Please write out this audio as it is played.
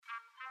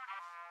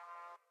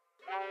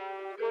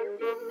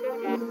Happy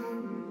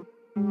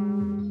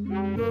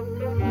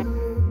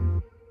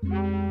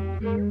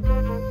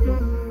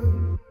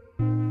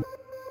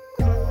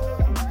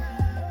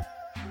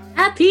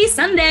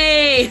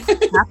Sunday!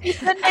 Happy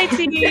Sunday,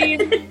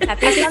 team!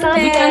 Happy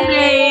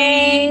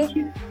Sunday!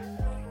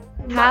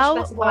 How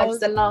Much better vibes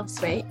than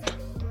last week.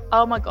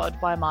 Oh my god,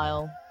 by a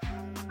mile.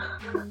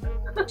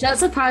 That's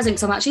surprising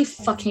because I'm actually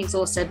fucking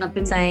exhausted and I've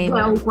been Same.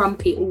 well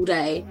grumpy all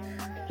day.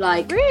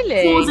 Like,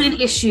 Really?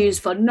 causing issues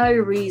for no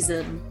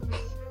reason.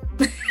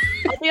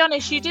 I'll be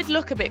honest, you did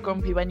look a bit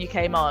grumpy when you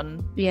came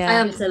on. Yeah. I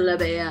am still a little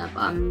bit, yeah.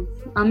 But I'm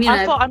you know.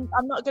 I thought I'm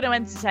not going to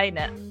entertain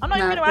it. I'm not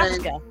even going to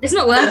ask her. It's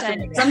not worth Okay.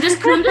 it. 'Cause I'm just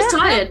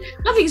tired.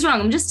 Nothing's wrong.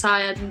 I'm just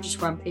tired. I'm just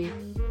grumpy.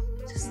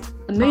 Just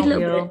a moody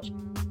little bitch.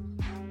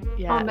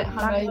 Yeah, I'm a bit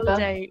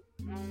hungover.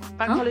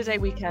 Bank holiday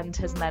weekend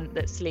has meant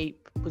that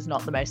sleep was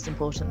not the most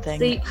important thing.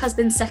 Sleep has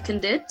been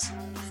seconded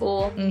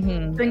for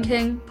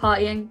drinking,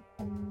 partying.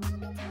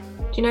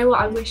 Do you know what?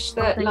 I wish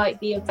that like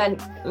the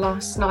event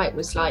last night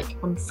was like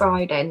on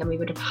Friday, and then we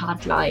would have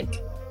had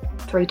like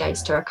 3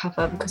 days to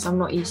recover, because I'm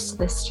not used to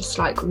this. Just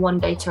like 1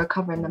 day to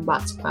recover and then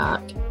back to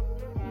back.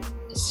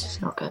 It's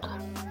just not good.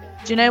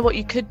 Do you know what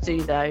you could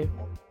do though?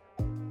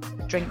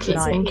 Drink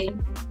tonight.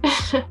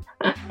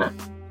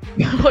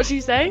 What do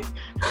you say?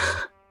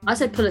 I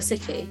said pull a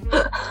sickie.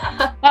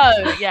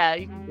 Oh yeah,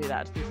 you can do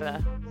that, to be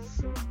fair.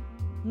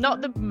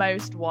 Not the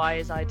most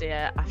wise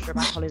idea after a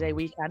bank holiday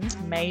weekend,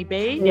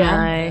 maybe.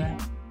 Yeah.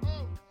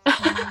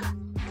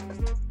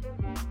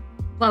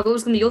 Well, what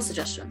was going to be your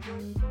suggestion?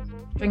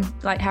 Drink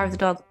like Harry the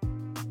dog.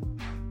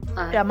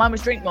 Yeah, mine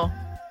was drink more.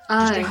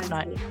 Just drink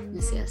tonight.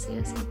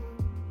 Yes.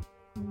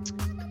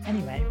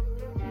 Anyway,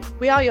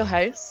 we are your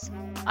hosts.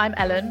 I'm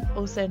Ellen,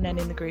 also known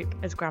in the group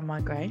as Grandma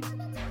Grey.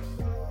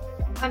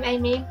 I'm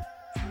Amy.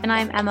 And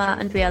I'm Emma,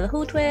 and we are the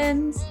Hall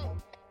Twins.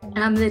 And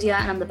I'm Lydia,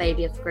 and I'm the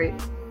baby of the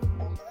group.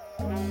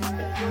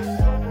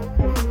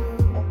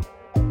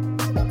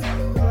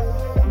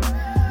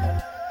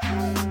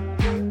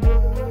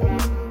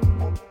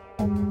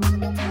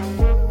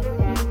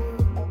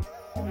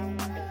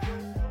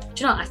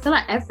 Do you know, I feel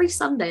like every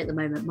Sunday at the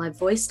moment, my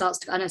voice starts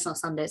to... I know it's not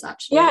Sundays,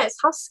 actually. Yeah,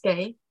 it's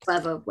husky.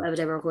 Whatever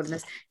day we're recording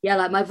this. Yeah,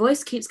 like my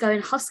voice keeps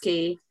going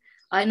husky.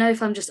 I don't know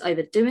if I'm just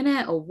overdoing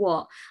it or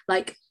what.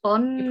 Like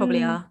on... You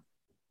probably are.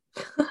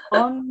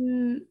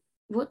 On...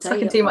 What day?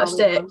 Sucking too much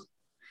dick.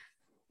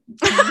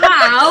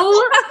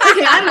 Wow.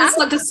 Okay, I haven't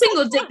sucked a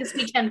single dick this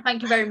weekend.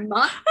 Thank you very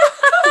much.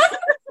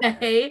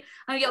 Okay, I'm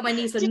gonna get on my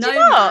knees for Did no. you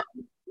not?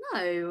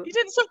 No, You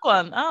didn't suck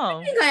one? Oh.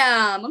 I think I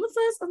am on the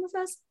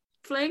first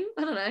fling.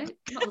 I don't know,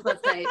 not the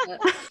first date, but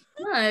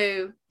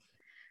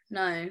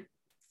no.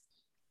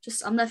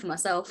 Just I'm there for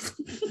myself.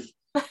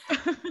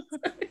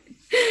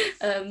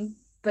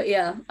 But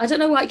yeah, I don't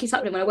know why it keeps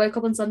happening. When I woke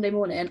up on Sunday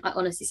morning, I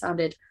honestly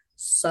sounded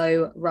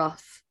so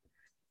rough.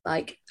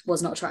 Like,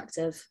 was not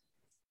attractive.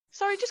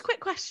 Sorry, just quick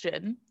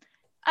question.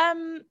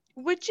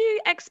 Would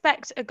you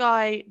expect a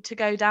guy to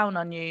go down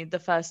on you the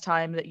first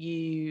time that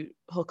you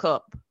hook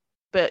up,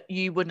 but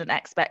you wouldn't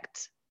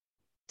expect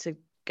to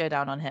go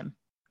down on him?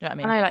 Do you know what I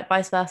mean? I know, like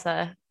vice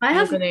versa.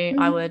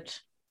 I would.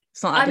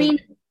 It's not. I mean,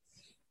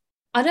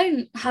 I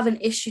don't have an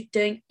issue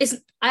doing.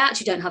 I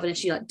actually don't have an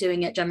issue like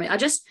doing it generally. I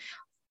just,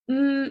 I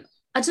don't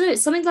know.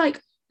 It's something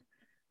like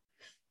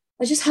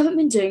I just haven't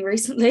been doing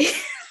recently.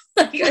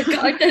 Like,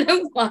 I don't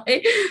know why.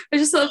 I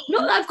just sort of,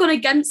 not that I've gone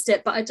against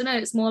it, but I don't know.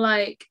 It's more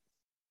like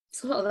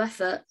it's a lot of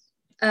effort.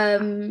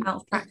 out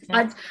of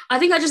practice. I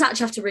think I just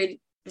actually have to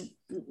really.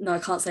 No, I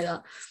can't say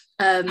that.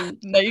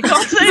 No, you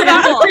can't say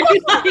that.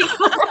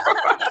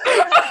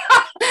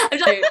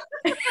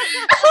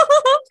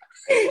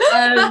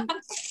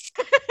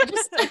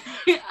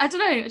 I don't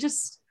know.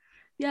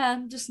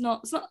 I'm just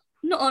not. It's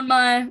not on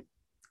my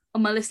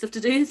list of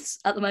to-dos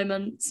at the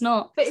moment. It's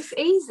not. But it's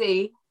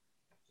easy.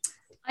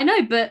 I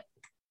know, but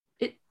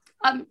you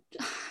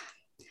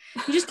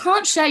just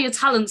can't share your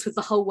talents with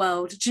the whole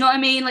world. Do you know what I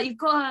mean? Like, you've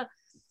got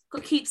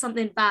to keep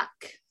something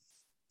back.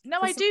 No,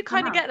 I do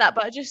kind of get that,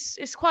 but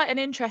it's quite an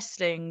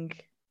interesting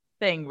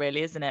thing,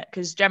 really, isn't it?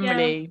 Because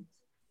generally,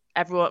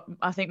 everyone,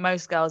 I think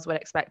most girls would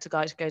expect a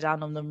guy to go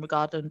down on them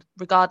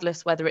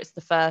regardless whether it's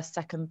the first,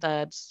 second,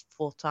 third,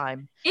 fourth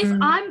time. If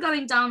I'm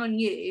going down on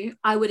you,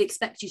 I would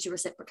expect you to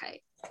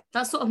reciprocate.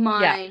 That's sort of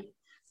my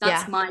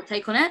my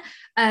take on it.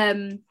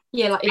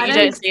 Yeah, like But you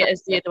don't see it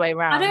as the other way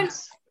around.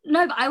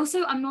 No, but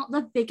I'm not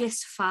the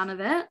biggest fan of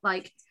it.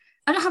 Like,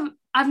 I don't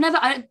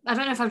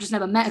know if I've just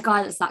never met a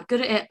guy that's that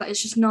good at it, but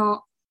it's just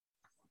not.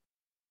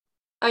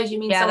 Oh, do you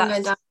mean someone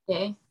going down to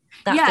you?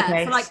 That's the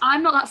case. So like,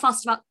 I'm not that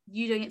fussed about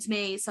you doing it to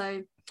me, so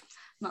I'm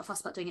not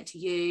fussed about doing it to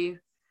you.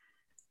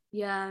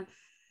 Yeah.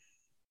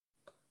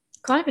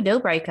 Kind of a deal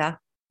breaker.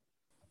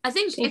 I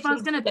think if I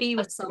was going to be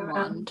with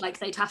someone, like,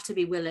 they'd have to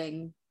be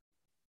willing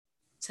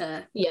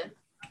to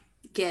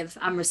give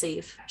and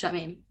receive. Do you know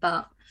what I mean?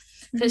 But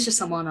if it's just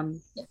someone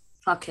I'm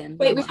fucking...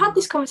 Wait, we've had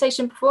this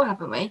conversation before,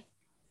 haven't we?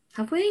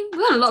 Have we?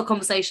 We've had a lot of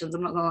conversations,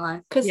 I'm not going to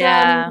lie. Because,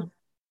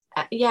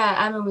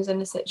 Emma was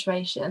in a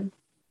situation.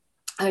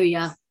 Oh,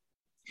 yeah.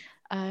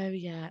 Oh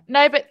yeah.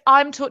 No, but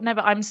I'm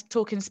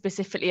talking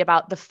specifically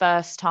about the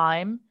first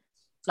time.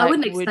 I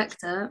wouldn't expect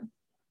it.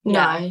 No.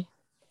 Yeah.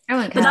 I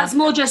wouldn't But care. that's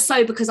more just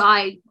so because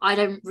I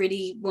don't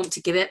really want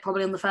to give it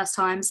probably on the first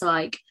time. So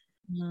like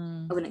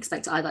I wouldn't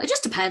expect it either. It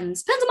just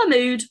depends. Depends on my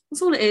mood.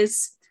 That's all it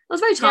is. I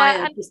was very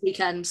tired this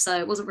weekend, so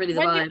it wasn't really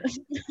the vibe.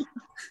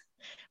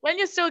 When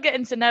you're still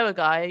getting to know a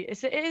guy,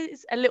 it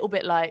is a little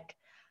bit like,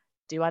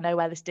 do I know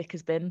where this dick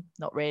has been?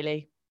 Not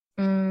really.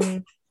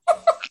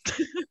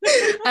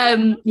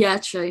 Yeah,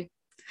 true.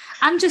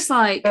 And just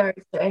like Very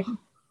true.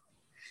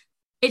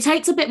 it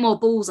takes a bit more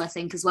balls, I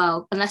think, as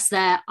well, unless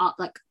they're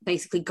like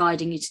basically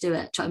guiding you to do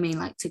it. Do you know what I mean?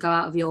 Like to go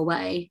out of your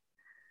way.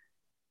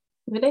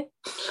 Really?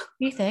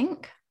 You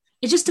think?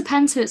 It just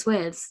depends who it's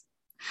with.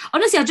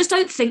 Honestly, I just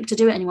don't think to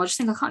do it anymore. I just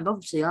think I can't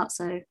bother to do that,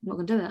 so I'm not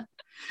going to do it.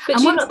 But And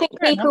do you once- not think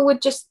people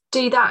would just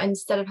do that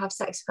instead of have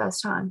sex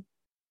first time?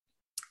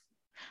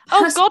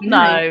 Oh God, Personally,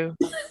 no.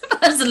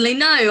 Personally,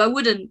 no, I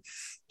wouldn't.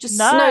 Just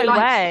No like-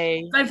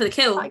 way. going for the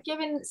kill. Like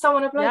giving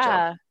someone a blowjob?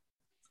 Yeah.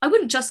 I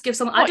wouldn't just give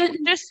someone. I What,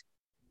 don't. just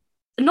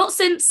Not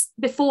since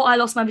before I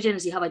lost my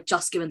virginity have I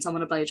just given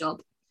someone a blowjob.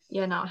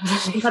 Yeah, no.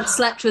 I've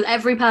slept with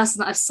every person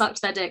that I've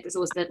sucked their dick. It's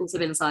also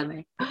been inside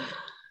me.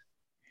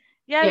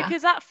 yeah, Yeah.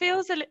 because that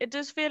it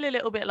does feel a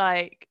little bit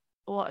like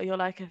what you're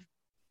like a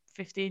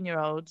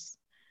 15-year-old.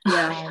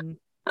 Yeah,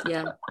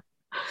 yeah.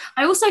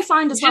 I also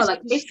find as well,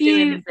 like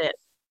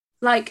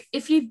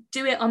if you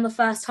do it on the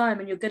first time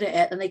and you're good at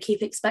it, then they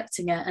keep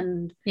expecting it,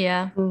 and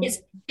Yeah.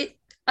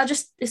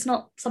 it's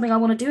not something I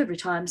want to do every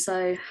time.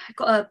 So I've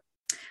got to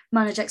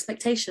manage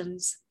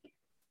expectations.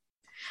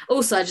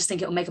 Also, I just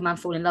think it will make a man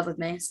fall in love with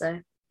me. So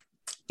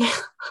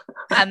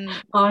And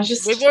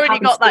Just we've already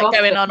happens got to that offer.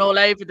 going on all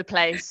over the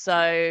place.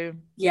 So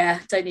yeah,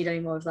 don't need any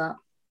more of that.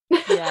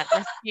 yeah,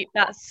 let's keep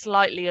that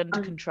slightly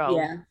under control.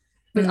 Yeah,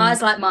 with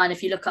eyes like mine,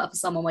 if you look up at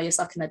someone where you're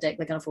sucking their dick,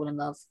 they're gonna fall in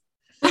love.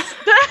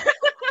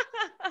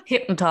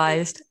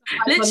 Hypnotized.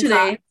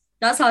 Literally,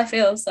 that's how I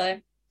feel. So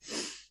I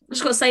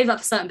just got to save that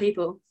for certain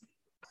people.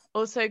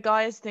 Also,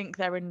 guys think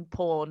they're in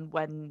porn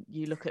when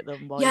you look at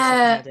them while Yeah,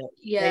 you're sucking their dick.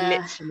 yeah. They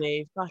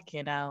literally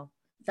fucking hell.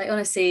 They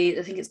honestly,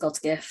 I think it's God's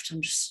gift.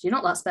 You're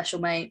not that special,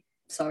 mate.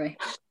 Sorry.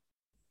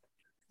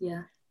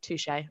 Yeah.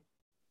 Touche.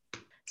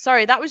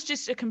 Sorry, that was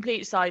just a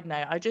complete side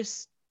note. I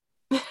just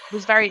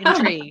was very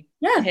intrigued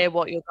to Yeah. hear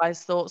what your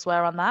guys' thoughts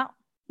were on that.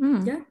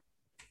 Yeah.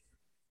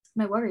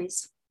 No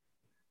worries.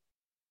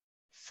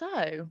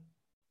 So,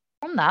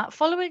 on that,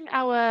 following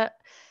our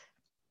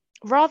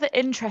rather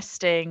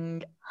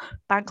interesting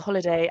bank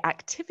holiday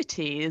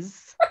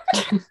activities,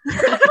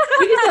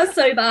 That's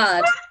so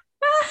bad.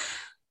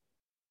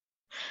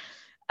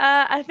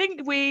 I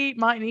think we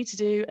might need to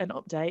do an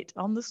update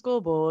on the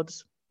scoreboard.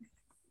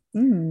 I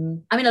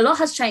mean, a lot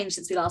has changed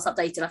since we last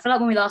updated. I feel like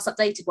when we last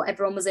updated,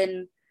 everyone was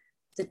in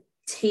the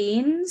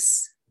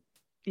teens.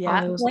 Yeah.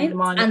 I was in the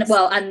Points. minus.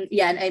 And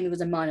Amy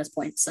was in minus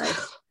points. So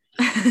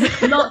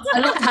a lot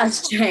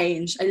has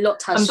changed. A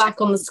lot has I'm back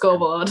changed. on the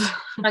scoreboard.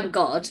 Thank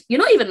God. You're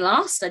not even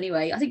last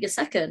anyway. I think you're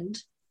second.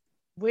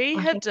 We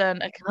I have think-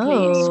 done a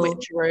complete Oh.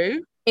 switcheroo.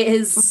 It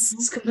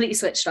is completely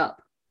switched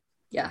up.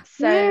 Yeah.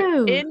 So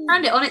No. in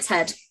Turned it on its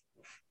head.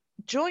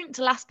 joint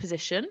last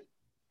position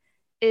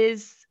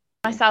is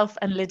myself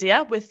and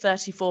Lydia with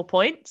 34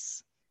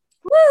 points.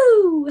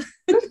 Woo!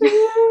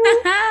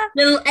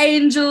 Little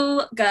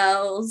angel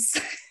girls.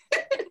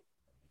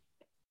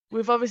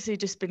 We've obviously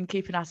just been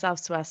keeping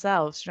ourselves to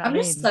ourselves. Do you know I'm what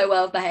I just mean? so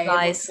well behaved.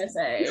 Lies. What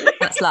can I say?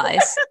 That's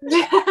lies.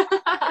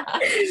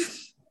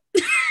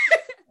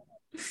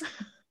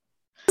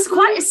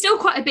 It's still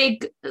quite a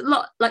big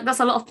lot. Like that's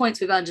a lot of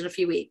points we've earned in a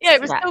few weeks. Yeah,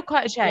 it was Yeah. still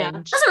quite a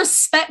change. That's a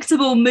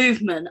respectable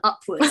movement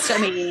upwards. Do you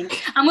know what I mean,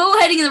 and we're all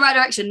heading in the right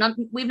direction.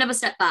 We've never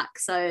stepped back,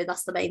 so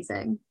that's the main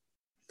thing.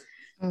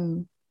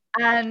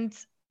 And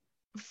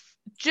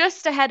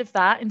just ahead of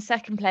that, in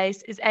second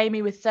place, is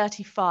Amy with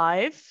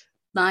 35.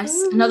 Nice,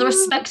 another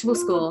respectable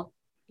score.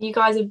 You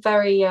guys are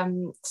very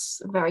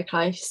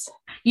close.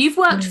 You've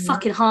worked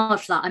fucking hard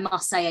for that, I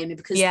must say, Amy,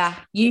 because Yeah.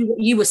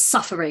 you were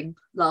suffering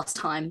last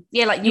time.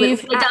 Yeah, like You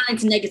you've were down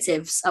into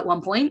negatives at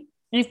one point.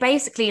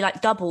 basically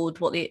like doubled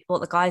what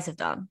the guys have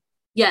done.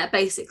 Yeah,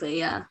 basically,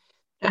 yeah.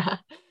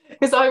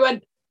 Because I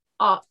went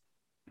up,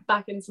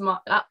 back into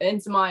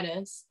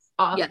minus,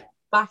 up, Yeah.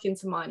 back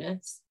into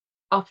minus,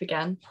 up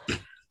again.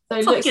 So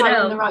it looks Fucking like we're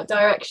hell. in the right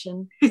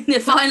direction.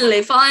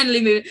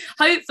 finally move.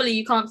 Hopefully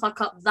you can't fuck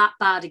up that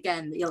bad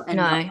again that you'll end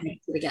No. up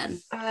negative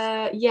again.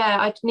 Yeah,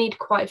 I'd need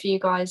quite a few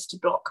guys to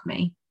block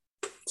me.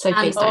 So And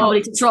please don't.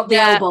 probably to drop the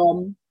Yeah.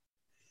 L-bomb.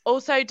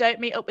 Also, don't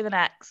meet up with an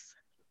ex.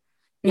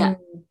 Yeah.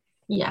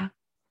 Yeah.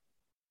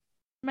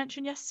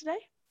 Mentioned yesterday?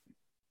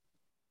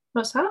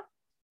 What's that?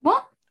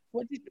 What?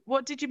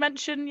 What did you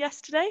mention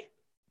yesterday?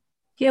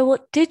 Yeah,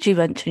 what did you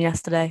mention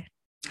yesterday?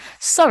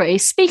 Sorry,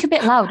 speak a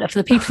bit louder for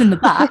the people in the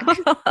back.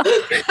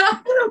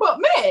 What,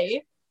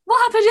 me?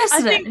 What happened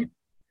yesterday?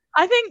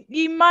 I think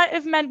you might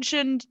have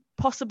mentioned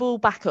possible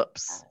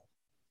backups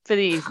for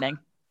the evening.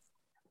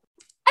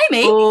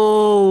 Amy?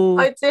 Oh,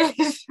 I did.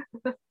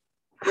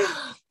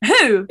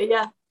 Who?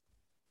 Yeah.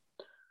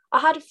 I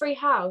had a free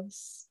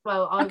house.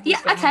 Well, I was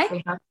yeah, gonna have okay. a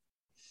free house.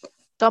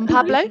 Don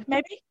Pablo,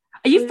 maybe?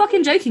 Are you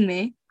fucking joking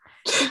me?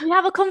 Did you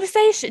have a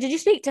conversation? Did you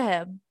speak to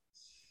him?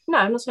 No,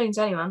 I'm not speaking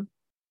to anyone.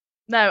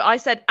 No, I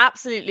said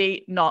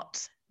absolutely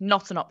not.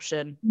 Not an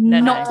option. No,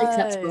 Not no.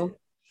 acceptable.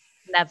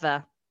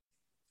 Never.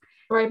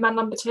 Roadman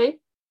number 2.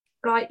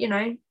 Like, you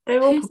know,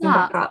 they're all Who's popping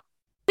back that? up.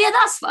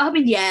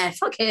 Yeah,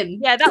 fuck him.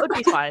 Yeah, that would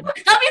be fine.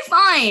 That'd be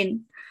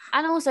fine.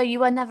 And also, you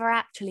were never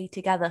actually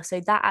together, so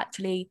that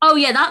actually Oh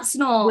yeah, that's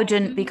not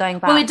wouldn't be going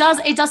back. Well, it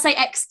does say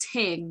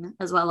ex-ting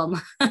as well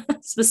on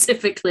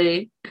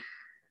specifically.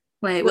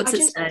 Wait, what's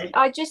it say?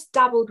 I just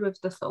dabbled with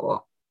the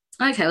thought.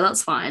 Okay, well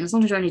that's fine. As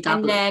long as you're only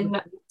dabbling.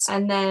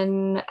 And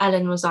then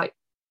Ellen was like,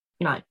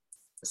 no.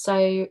 So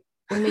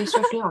we moved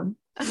swiftly on.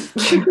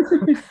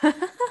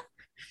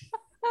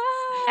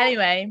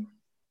 Anyway,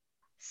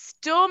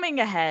 storming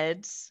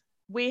ahead,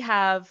 we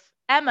have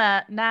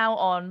Emma now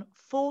on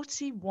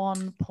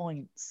 41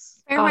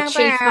 points. Oh,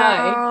 cheap though.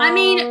 I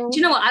mean, do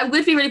you know what? I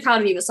would be really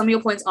proud of you, but some of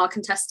your points are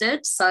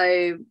contested,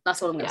 so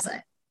that's all I'm going to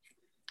say.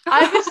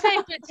 I would say,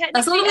 but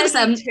That's all I'm technically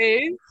gonna only say.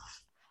 two.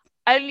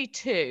 Only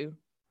two.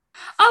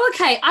 Oh,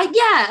 okay.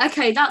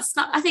 Okay.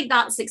 I think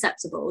that's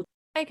acceptable.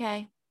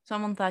 Okay, so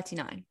I'm on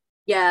 39.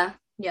 Yeah.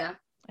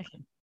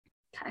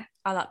 Okay.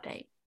 I'll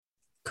update.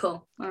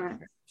 Cool. All right.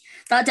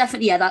 That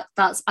definitely,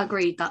 that's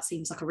agreed. That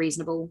seems like a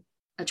reasonable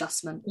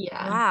adjustment.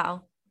 Yeah.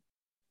 Wow.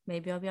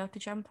 Maybe I'll be able to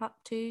jump up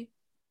to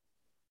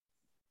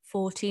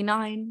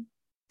 49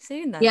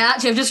 soon then. Yeah,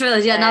 actually, I've just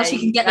realised, now she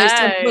can get those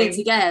 10 points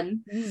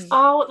again.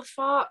 Oh, what the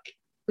fuck?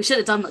 We should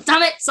have done that.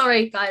 Damn it.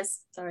 Sorry, guys.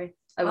 Sorry.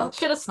 I will.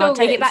 Should have I'll still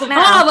take it back now.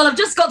 Ah, well, I've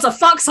just got to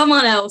fuck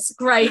someone else.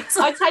 Great.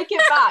 I take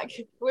it back.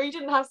 We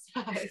didn't have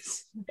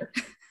sex.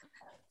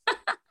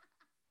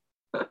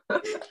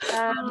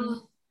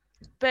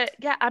 But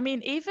yeah, I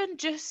mean, even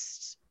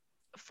just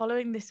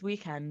following this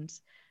weekend,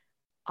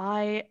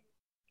 I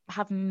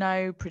have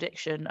no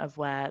prediction of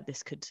where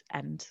this could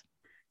end.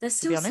 There's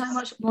be still so honest.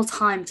 much more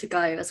time to go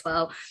as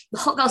well. The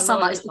Hot Girl A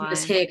Summer lot is of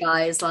almost time. here,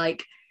 guys.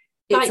 Like,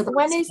 Like, about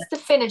when to- is the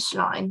finish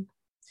line?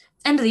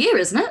 end of the year,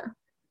 isn't it?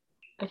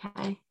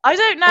 Okay. I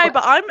don't know,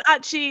 but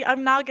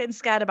I'm now getting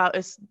scared about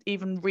us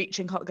even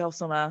reaching Hot Girl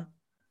Summer.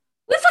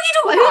 What the fuck are you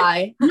talking about?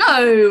 Why?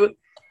 No.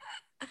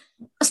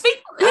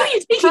 Who are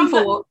you speaking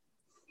for?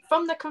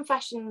 From the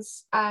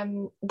confessions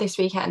this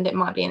weekend, it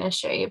might be an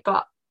issue,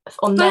 but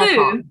on For their who?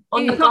 part,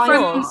 on Who? the Not guys'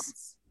 from-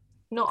 parts,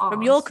 not ours.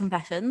 From your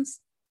confessions.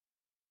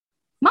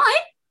 Mine?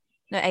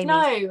 No, Amy.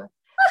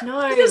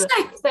 No. Who's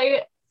next? So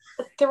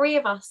 3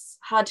 of us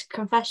had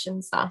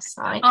confessions last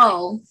night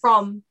Oh,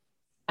 from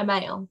a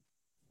male.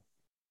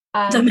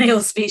 the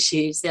male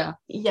species, yeah.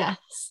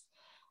 Yes.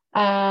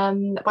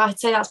 But I'd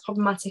say that's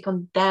problematic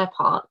on their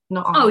part,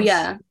 not ours. Oh,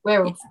 yeah.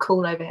 We're all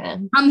cool over here.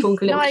 I'm Cool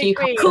little I agree.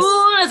 cucumbers.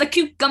 cool as a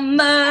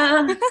cucumber.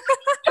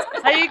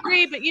 I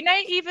agree, but you know,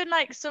 even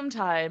like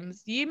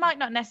sometimes you might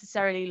not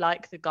necessarily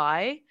like the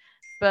guy,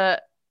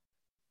 but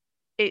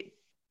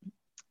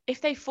if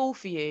they fall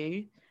for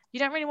you, you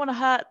don't really want to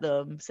hurt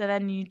them. So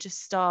then you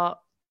just start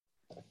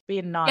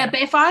being nice. Yeah,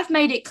 but if I've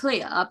made it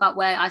clear about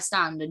where I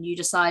stand and you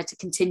decide to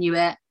continue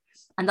it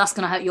and that's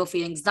going to hurt your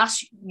feelings,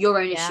 that's your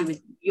own issue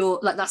with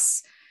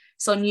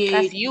it's on you.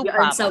 That's you, your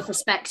own Pam.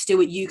 self-respect to do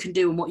what you can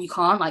do and what you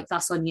can't. Like,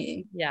 that's on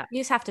you. Yeah. You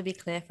just have to be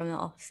clear from the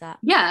offset.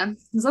 Yeah,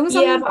 as long as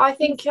Yeah, I'm but I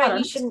think you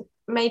balanced. shouldn't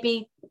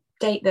maybe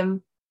date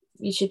them.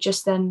 You should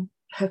just then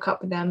hook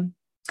up with them.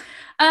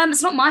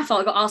 It's not my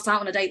fault. I got asked out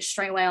on a date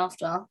straight away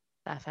after.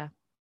 Fair.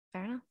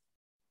 Fair enough.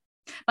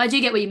 But I do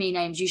get what you mean,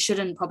 Ames. You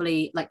shouldn't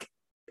probably like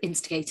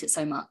instigate it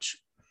so much.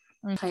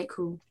 Mm. Play it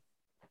cool.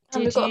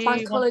 And we've got a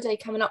bank holiday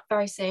coming up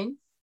very soon.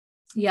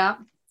 Yeah,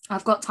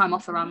 I've got time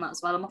off around that as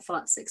well. I'm off for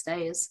like 6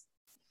 days.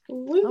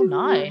 Oh,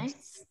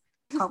 nice.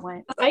 Can't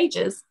wait. That's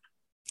ages.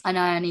 I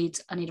know I need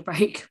a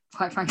break,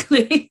 quite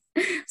frankly.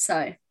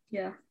 So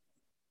yeah,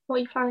 What are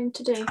you planning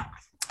to do?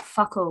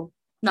 fuck all.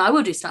 No, I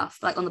will do stuff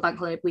like on the bank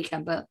holiday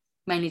weekend, but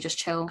mainly just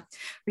chill,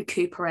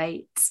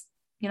 recuperate.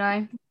 You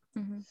know,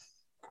 Mhm.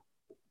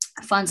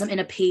 find some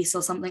inner peace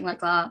or something like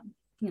that.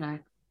 You know,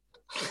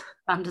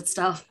 standard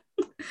stuff.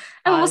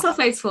 And what's that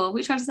face for? What are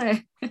you trying to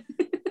say?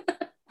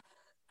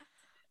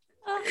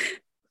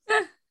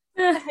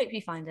 I hope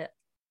you find it.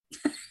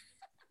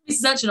 Been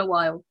searching a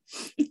while.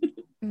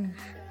 Mm.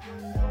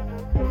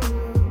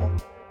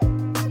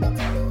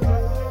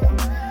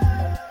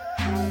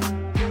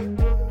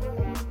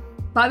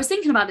 But I was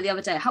thinking about it the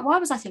other day. Why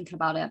was I thinking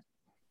about it?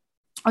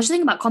 I was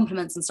thinking about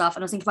compliments and stuff,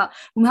 and I was thinking about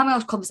when we're having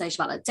a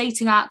conversation about like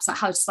dating apps, like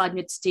how to slide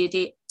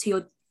into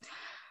your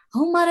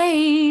oh my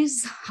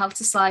days, how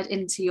to slide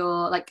into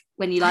your like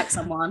when you like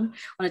someone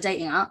on a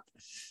dating app.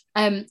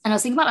 And I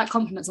was thinking about like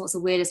compliments and what's the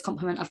weirdest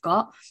compliment I've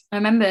got. I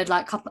remembered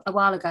like a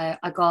while ago,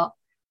 I got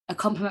a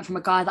compliment from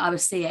a guy that I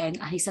was seeing,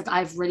 and he said that I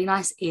have really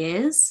nice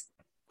ears.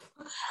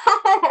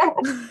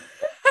 That's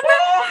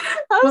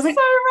was like,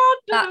 so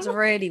random. That's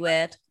really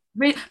weird.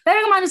 Bearing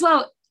in mind as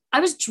well, I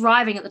was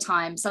driving at the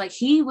time, so like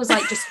he was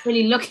like just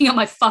really looking at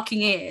my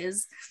fucking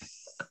ears,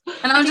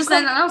 and I was just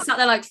then I was sat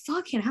there like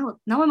fucking hell.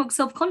 Now I'm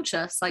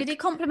self-conscious. Like, Did he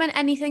compliment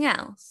anything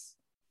else?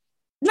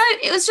 No,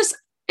 it was just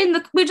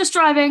we're just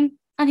driving,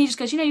 and he just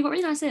goes, you've got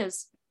really nice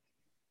ears.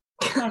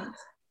 Thanks.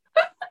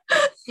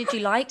 Did you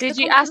like? Did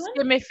the you ask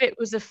compliment? him if it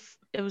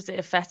was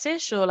a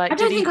fetish, or like? I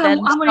don't did he think I then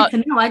wanted start,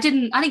 to know. I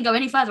didn't go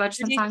any further. I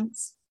just went,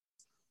 thanks.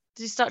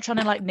 Did you start trying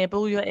to like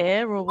nibble your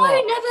ear or No,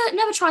 what?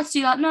 never tried to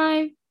do that.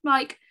 No,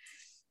 like,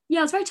 yeah,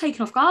 I was very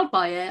taken off guard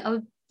by it. I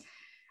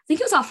think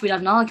it was after we'd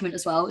had an argument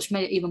as well, which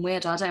made it even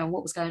weirder. I don't know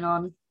what was going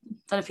on. I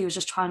don't know if he was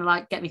just trying to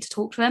like get me to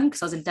talk to him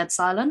because I was in dead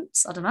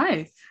silence. I don't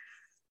know.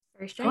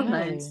 Very strange. God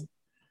knows.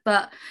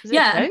 But Was it a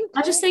yeah, joke?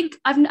 I just think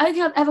I don't think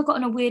I've ever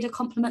gotten a weirder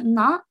compliment than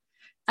that.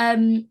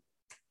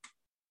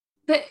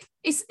 But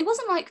it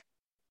wasn't like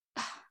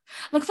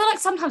I feel like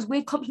sometimes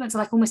weird compliments are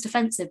like almost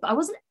offensive, but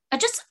I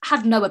just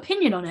had no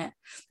opinion on it.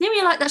 You know,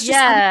 you're like, that's just,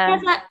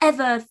 I've never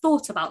ever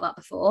thought about that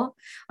before.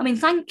 I mean,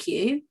 thank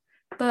you,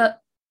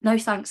 but no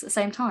thanks at the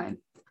same time.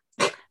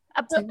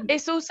 But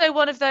it's also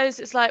one of those,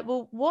 it's like,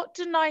 well, what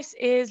do nice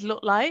ears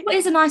look like? What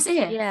is a nice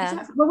ear? Yeah.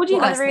 Exactly. Well, what do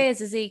you guys other think?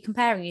 ears is he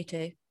comparing you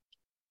to?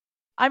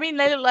 I mean,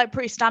 they look like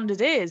pretty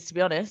standard ears, to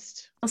be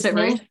honest. That's a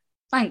bit rude.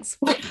 Thanks.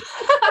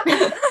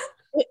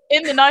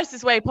 In the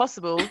nicest way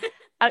possible.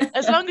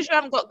 As long as you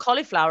haven't got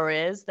cauliflower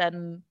ears,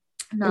 then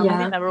No. I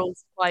think they're all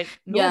quite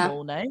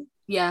normal, no?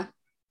 Yeah.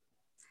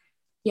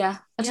 I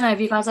don't know.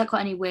 Have you guys got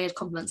any weird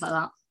compliments like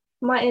that?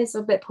 My ears are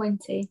a bit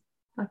pointy,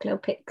 like a little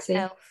pixie.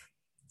 Elf.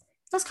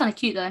 That's kind of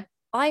cute though.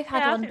 I've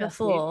had I one think that's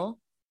before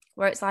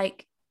where it's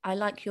like, I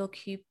like your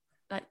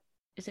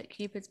is it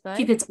Cupid's bow?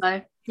 Cupid's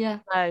bow. Yeah.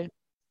 No.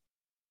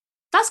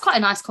 That's quite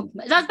a nice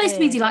compliment. That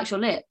basically means he likes your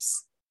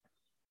lips.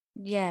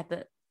 Yeah,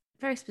 but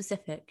very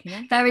specific, you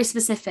know? Very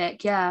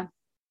specific, yeah.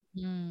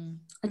 Mm.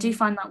 I do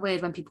find that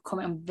weird when people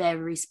comment on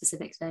very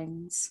specific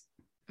things.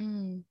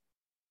 Mm.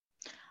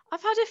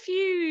 I've had a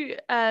few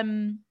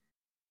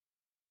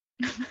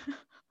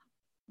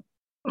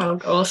Oh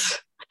gosh,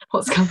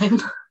 what's coming?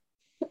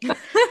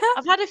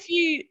 I've had a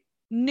few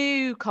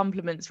new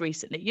compliments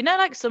recently. You know,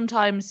 like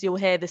sometimes you'll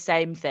hear the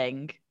same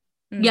thing.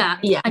 Yeah.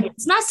 Yeah. And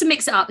it's nice to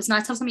mix it up. It's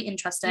nice to have something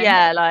interesting.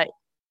 Yeah, like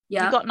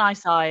Yeah. you got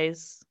nice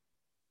eyes,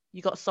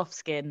 you got soft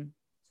skin.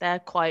 They're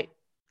quite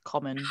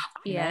common.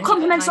 you Yeah. know?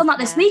 Compliments on Nice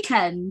that this hair.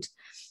 weekend.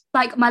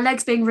 Like my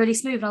legs being really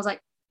smooth. And I was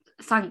like,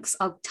 thanks.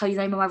 I'll tell you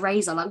the name of my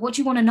razor. Like, what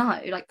do you want to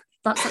know? Like,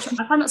 I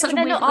find that such a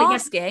They're weird not like,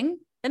 asking.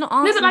 They're not No,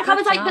 asking. but like I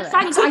was like, but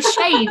thanks, I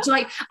shaved.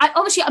 Like,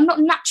 I'm not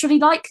naturally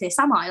like this,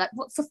 am I? Like,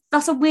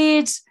 that's a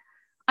weird.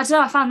 I don't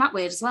know. I found that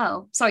weird as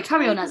well. Sorry,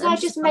 carry on. Because Ellen. I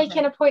just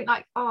making a point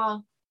like,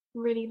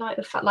 really like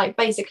the fact, like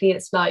basically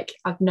it's like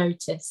I've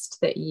noticed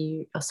that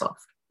you are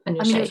soft and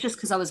you're I mean, it was shaved. just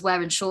because I was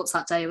wearing shorts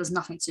that day. It was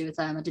nothing to do with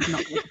them. I did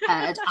not get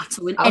prepared at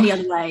all in any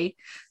other way.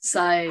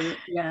 So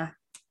yeah.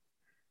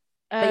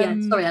 But yeah,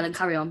 sorry, Ellen.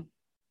 Carry on.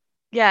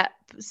 Yeah.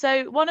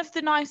 So one of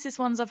the nicest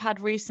ones I've had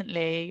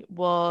recently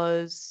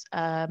was,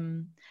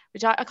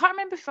 which I can't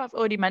remember if I've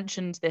already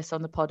mentioned this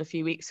on the pod a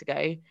few weeks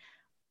ago,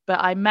 but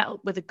I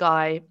met with a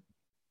guy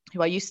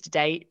who I used to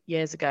date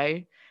years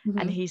ago,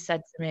 and he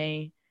said to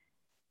me,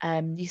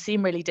 you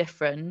seem really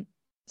different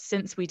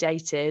since we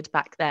dated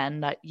back then.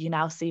 Like you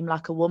now seem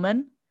like a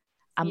woman,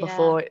 and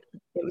before it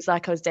was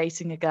like I was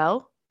dating a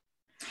girl.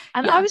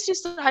 And I was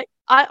just like,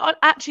 I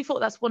actually thought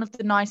that's one of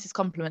the nicest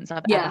compliments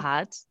I've ever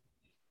had.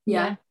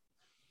 Yeah.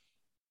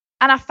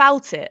 And I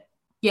felt it.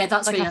 Yeah,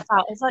 that's Like really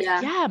I was like,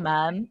 yeah,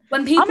 man.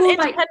 When people I'm an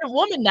independent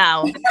woman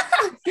now.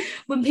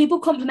 When people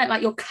compliment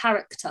like your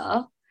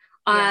character,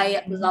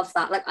 I love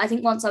that. Like I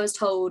think once I was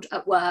told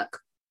at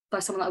work by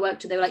someone that I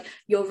worked with, they were like,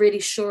 you're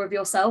really sure of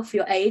yourself for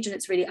your age and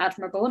it's really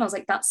admirable. And I was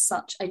like, that's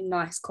such a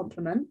nice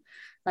compliment.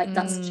 Like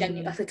that's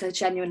I think a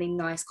genuinely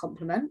nice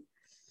compliment.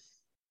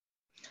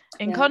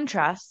 In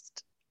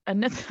contrast,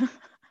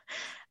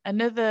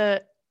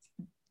 another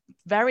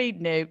very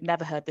new,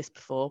 never heard this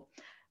before,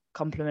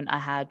 compliment I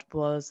had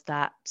was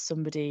that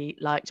somebody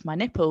liked my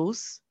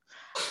nipples.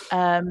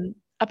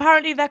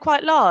 Apparently they're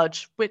quite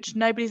large, which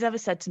nobody's ever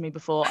said to me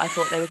before. I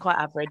thought they were quite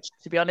average,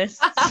 to be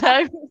honest.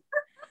 So,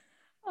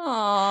 Aww.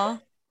 I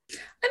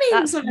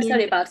mean, it's not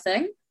necessarily a bad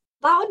thing.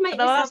 That would make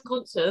me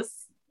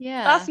self-conscious.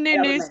 Yeah. That's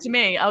new news to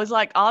me. I was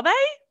like, are they?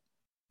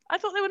 I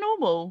thought they were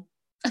normal.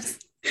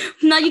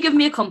 Now you give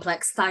me a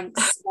complex,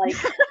 thanks. Like,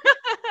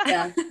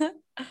 yeah.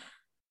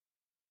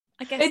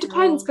 I guess It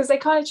depends because they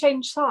kind of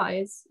change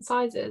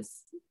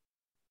sizes.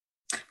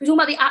 We're talking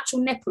about the actual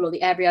nipple or the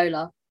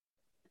areola.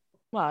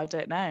 Well, I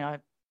don't know.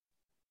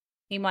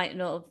 He might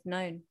not have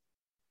known.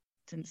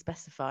 Didn't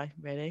specify,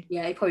 really.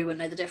 Yeah, you probably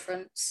wouldn't know the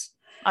difference.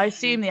 I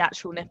assume the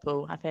actual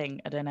nipple, I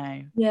think. I don't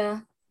know.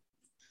 Yeah.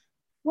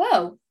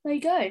 Well, there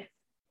you go.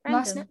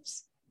 Nice Random.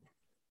 nips.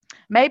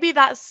 Maybe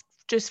that's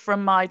just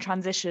from my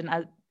transition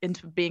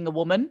into being a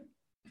woman.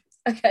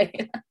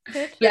 Okay.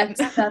 Good. Yeah,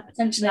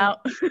 potentially. Now,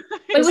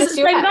 Wait, was it the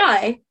same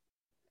guy?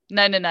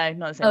 No, not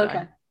the same Oh, guy.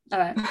 okay. All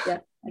right. Yeah,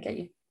 I get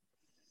you.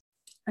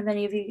 And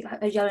any of you,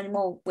 have you had any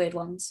more weird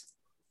ones?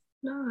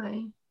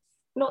 No,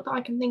 not that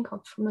I can think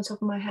of from the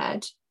top of my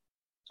head.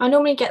 I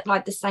normally get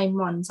like the same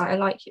ones. Like I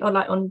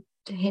like on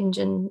Hinge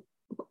and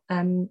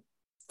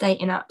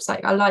dating apps.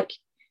 Like I like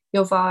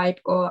your vibe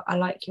or I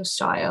like your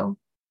style.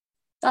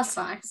 That's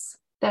nice.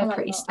 They're like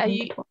pretty that.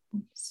 standard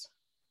ones.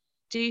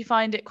 Do you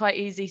find it quite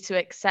easy to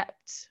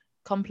accept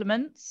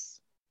compliments?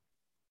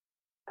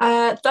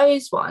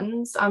 Those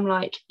ones, I'm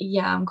like,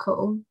 yeah, I'm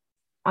cool.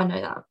 I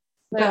know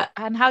that.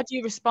 And how do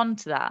you respond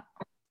to that?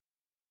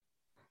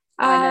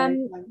 I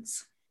know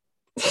ones.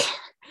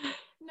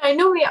 No,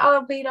 normally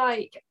I'll be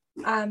like,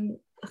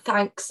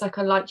 thanks, like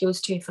I like yours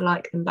too if I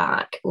like them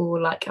back, or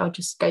like I'll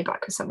just go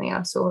back with something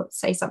else or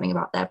say something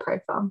about their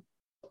profile,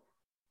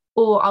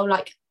 or I'll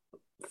like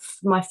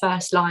my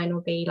first line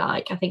will be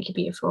like, I think you're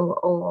beautiful,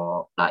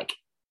 or like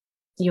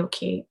you're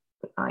cute,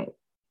 like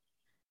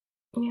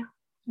Do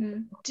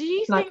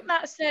you think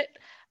that's it?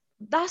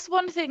 That's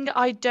one thing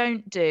I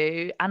don't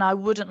do, and I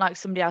wouldn't like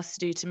somebody else to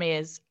do to me,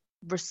 is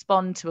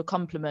respond to a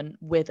compliment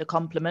with a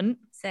compliment.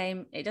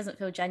 Same. It doesn't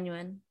feel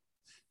genuine.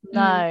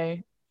 No.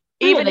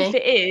 Even if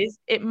it is,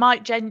 it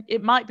might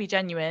be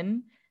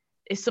genuine.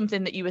 It's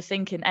something that you were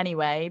thinking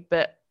anyway,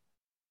 but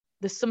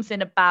there's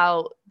something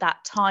about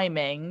that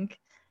timing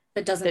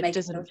that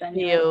doesn't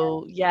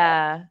feel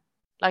yeah.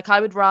 Like I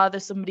would rather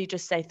somebody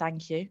just say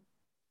thank you.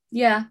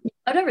 Yeah.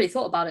 I've never really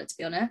thought about it, to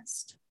be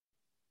honest.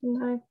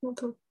 No, not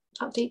thought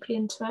that deeply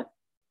into it.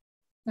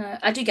 No,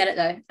 I do get it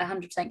though. I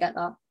 100% get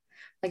that.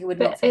 Like it would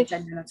not feel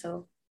genuine at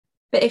all.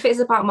 But if it's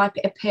about my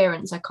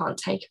appearance, I can't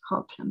take a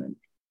compliment.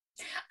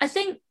 I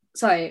think,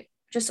 sorry,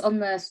 just on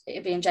the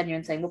it being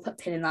genuine thing, we'll put a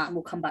pin in that and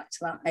we'll come back to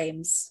that,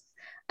 Ames.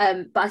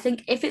 But I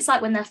think if it's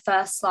like when they're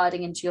first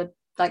sliding into your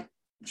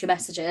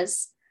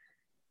messages,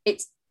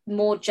 it's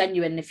more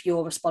genuine if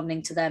you're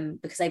responding to them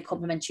because they've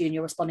complimented you and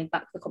you're responding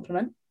back with a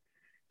compliment.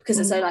 Because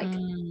it's so like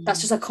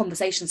that's just a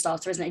conversation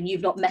starter, isn't it? And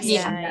you've not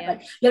messaged them yet.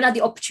 Like, you haven't had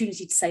the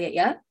opportunity to say it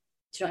yet.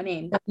 Do you know what I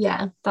mean?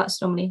 Yeah,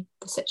 that's normally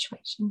the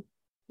situation.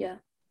 Yeah.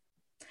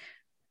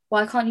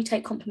 Why can't you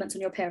take compliments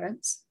on your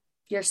appearance?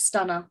 You're a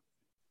stunner.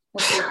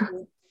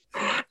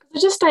 I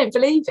just don't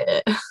believe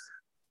it.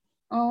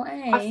 Oh,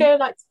 hey. I feel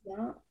like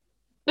no,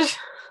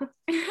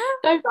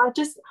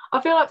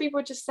 I feel like people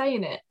are just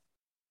saying it.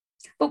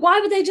 But why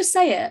would they just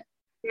say it?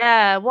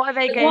 Yeah, what are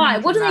they getting? Why?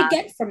 What do they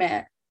get from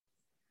it?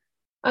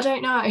 I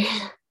don't know.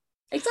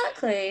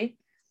 Exactly.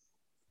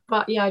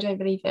 But yeah, I don't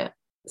believe it.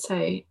 So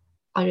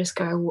I just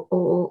go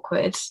all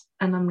awkward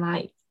and I'm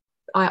like,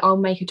 I'll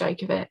make a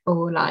joke of it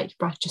or like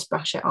brush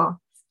it off.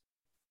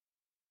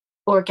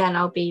 Or again,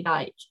 I'll be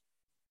like,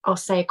 I'll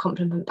say a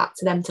compliment back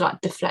to them to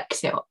like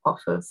deflect it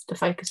off of the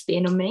focus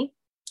being on me.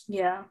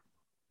 Yeah.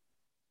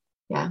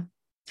 Yeah.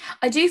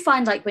 I do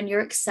find like when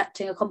you're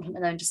accepting a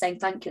compliment though and just saying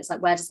thank you, it's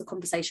like, where does the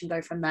conversation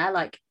go from there?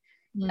 Like,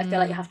 I feel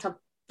like you have to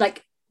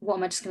like, what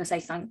am I just going to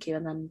say thank you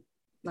and then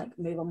like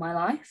move on my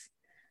life?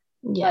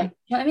 Yeah. Like,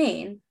 you know what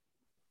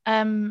I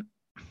mean?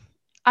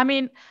 I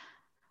mean,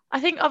 I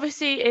think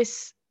obviously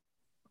it's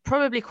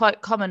probably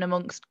quite common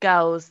amongst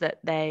girls that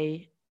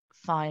they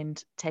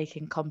find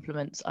taking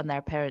compliments on their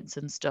appearance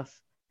and stuff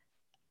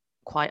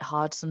quite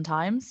hard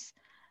sometimes.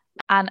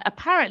 And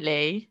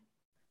apparently,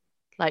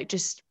 like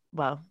this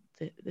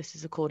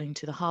is according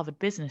to the Harvard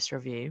Business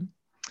Review,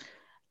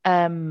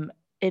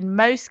 in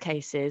most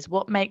cases,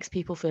 what makes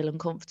people feel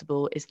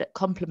uncomfortable is that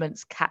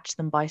compliments catch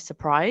them by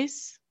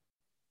surprise.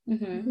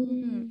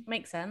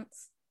 Makes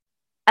sense.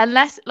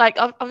 Unless, like,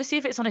 obviously,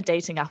 if it's on a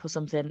dating app or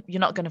something, you're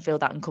not going to feel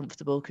that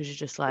uncomfortable because you're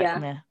just like,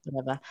 meh,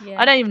 whatever. Yeah.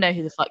 I don't even know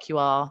who the fuck you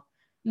are.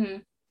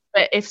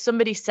 But if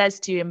somebody says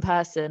to you in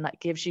person, like,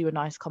 gives you a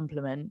nice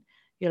compliment,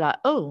 you're like,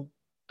 oh,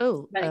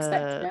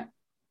 expecting it.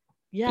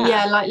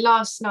 Yeah, like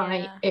last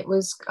night,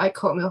 I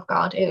caught me off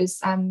guard. It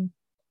was,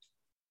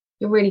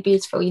 you're really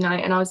beautiful, you know,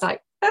 and I was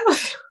like, oh,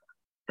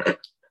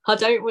 I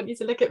don't want you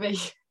to look at me.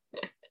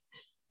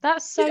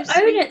 That's so you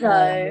should own it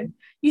though.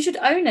 You should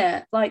own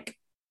it. Like,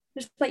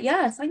 just like,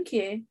 yeah, thank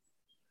you.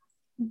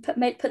 Put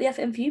the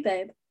effort in for you,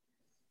 babe.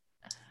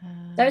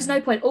 There is no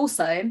point.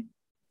 Also,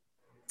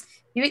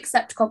 you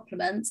accept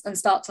compliments and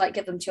start to like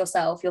give them to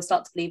yourself, you'll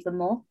start to believe them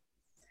more.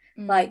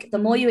 Like the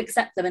more you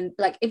accept them, and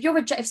like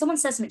if someone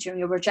says something to you and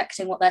you're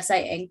rejecting what they're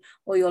saying,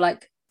 or you're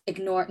like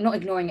not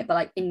ignoring it, but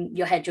like in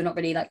your head you're not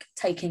really like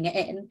taking it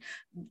in,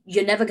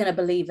 you're never going to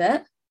believe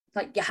it.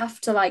 Like you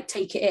have to like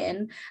take it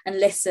in and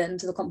listen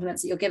to the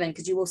compliments that you're given,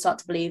 because you will start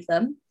to believe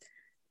them.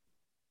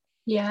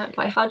 Yeah,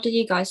 like how do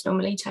you guys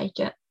normally take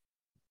it?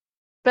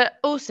 But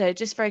also,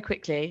 just very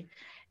quickly,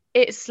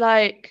 it's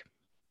like,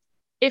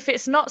 if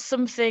it's not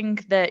something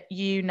that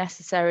you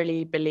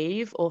necessarily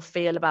believe or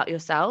feel about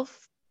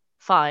yourself,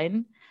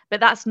 fine.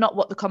 But that's not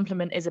what the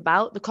compliment is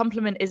about. The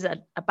compliment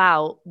isn't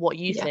about what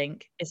you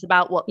think. It's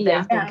about what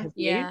they think of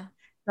you.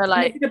 So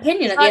like, it's an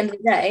opinion at the end of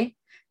the day.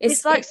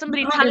 It's like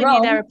somebody telling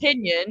you their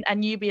opinion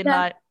and you being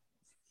like,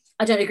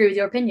 I don't agree with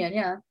your opinion.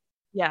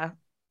 Yeah.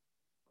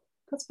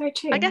 That's very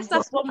true. I guess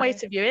that's one way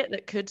to view it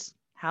that could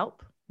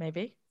help,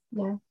 maybe.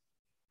 Yeah.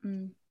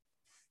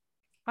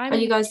 Are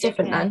you guys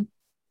different then?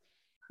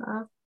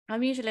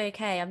 I'm usually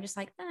okay. I'm just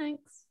like,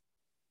 thanks.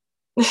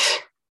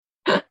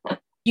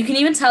 You can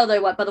even tell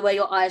though, by the way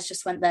your eyes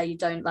just went there, you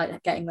don't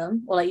like getting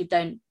them, or like you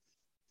don't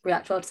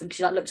react well to them because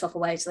you like looked off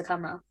away to the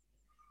camera.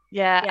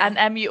 Yeah.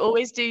 And you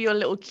always do your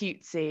little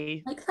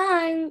cutesy like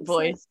thanks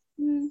voice.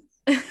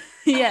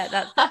 Yeah,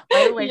 that's I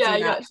always yeah, do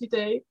you that. actually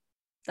do.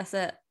 That's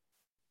it.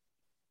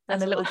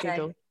 And a all little I say.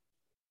 giggle.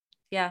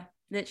 Yeah,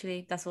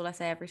 literally, that's all I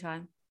say every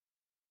time.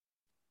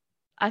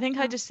 I think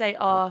I just say,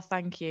 "Oh,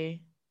 thank you.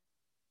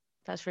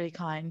 That's really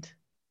kind."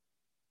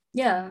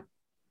 Yeah.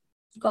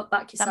 You've got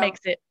back yourself. That makes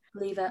it,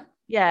 Believe it.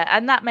 yeah,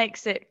 and that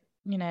makes it,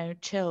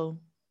 chill.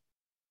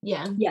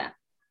 Yeah.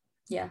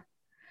 Yeah.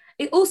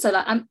 It also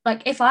I'm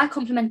like if I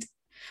compliment,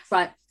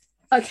 right?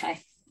 Okay.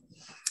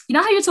 You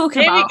know how you're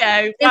talking Here we about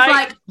go. if Right.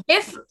 like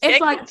if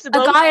Get like a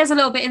comfortable. guy is a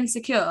little bit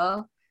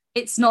insecure,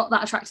 it's not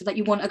that attractive. Like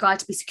you want a guy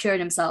to be secure in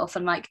himself,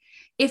 and like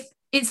if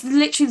it's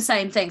literally the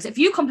same things. If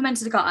you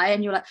complimented a guy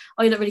and you're like,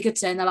 "Oh, you look really good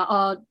today," and they're like,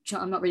 "Oh,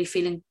 I'm not really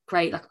feeling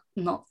great," like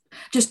I'm not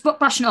just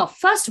brushing off.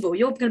 First of all,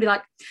 you're gonna be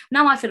like,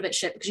 "Now I feel a bit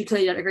shit because you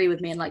clearly don't agree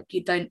with me and like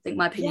you don't think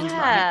my opinion's right."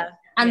 Yeah.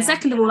 And Yeah.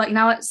 second of all, like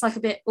now it's like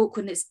a bit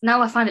awkward. And it's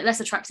now I find it less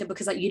attractive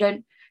because like you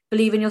don't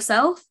believe in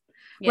yourself.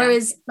 Yeah.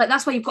 Whereas like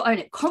that's why you've got to own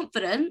it.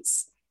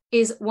 Confidence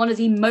is one of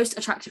the most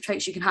attractive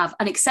traits you can have,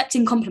 and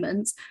accepting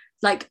compliments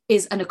like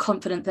is a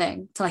confident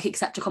thing to like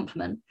accept a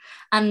compliment.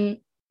 And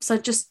so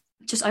just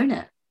own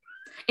it.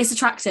 It's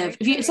attractive.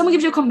 If someone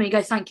gives you a compliment, you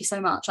go, "Thank you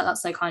so much. Like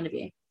that's so kind of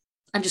you."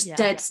 And just Yeah.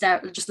 dead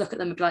stare, just look at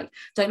them and be like,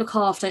 "Don't look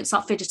off, don't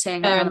start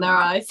fidgeting." Stare in their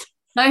eyes.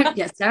 Don't,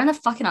 yeah, stare in their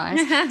fucking eyes.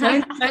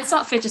 Don't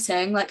start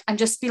fidgeting, like, and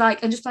just be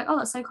like, "Oh,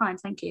 that's so kind,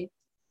 thank you."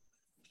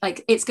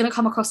 Like, it's gonna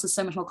come across as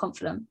so much more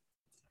confident.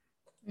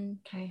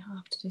 Okay, I'll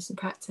have to do some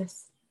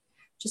practice.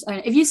 Just own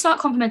it. If you start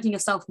complimenting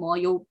yourself more,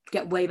 you'll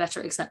get way better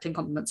at accepting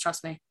compliments.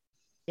 Trust me.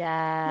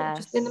 Yeah.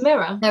 Just in the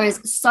mirror. There is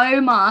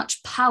so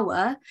much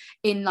power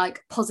in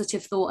like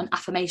positive thought and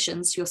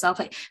affirmations to yourself.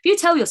 Like, if you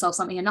tell yourself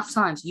something enough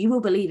times, you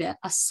will believe it.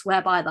 I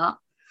swear by that.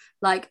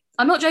 Like,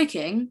 I'm not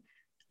joking.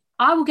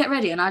 I will get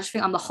ready and I just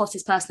think I'm the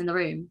hottest person in the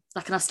room.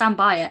 Like, and I stand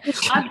by it.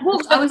 I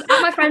was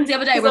at my friend's the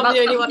other day. We're about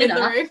to have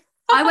dinner.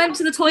 I went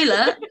to the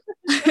toilet.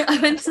 And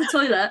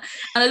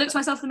I looked at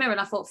myself in the mirror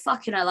and I thought,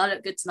 "Fucking hell, I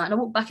look good tonight." And I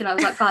walked back and I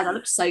was like, "Guys, I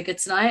look so good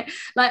tonight."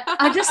 Like,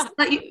 I just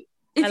like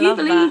if you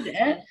believe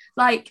it,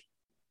 like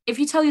if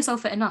you tell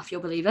yourself it enough,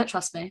 you'll believe it.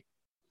 Trust me.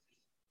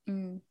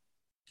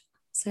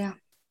 So yeah,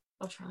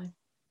 I'll try.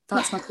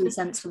 that's my 2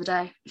 cents for the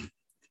day.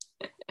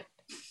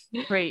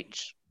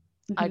 Preach.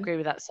 I Mhm. agree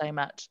with that so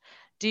much.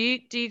 Do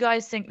you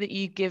guys think that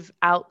you give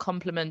out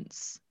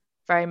compliments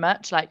very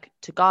much, like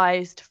to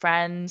guys, to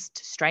friends,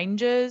 to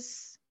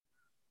strangers?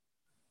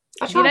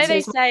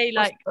 They say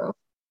like,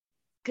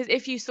 because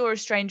if you saw a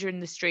stranger in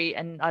the street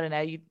and I don't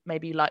know, you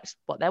liked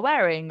what they're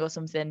wearing or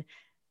something,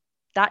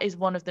 that is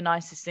one of the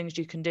nicest things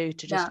you can do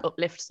to just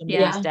uplift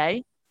somebody's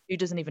day who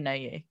doesn't even know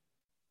you.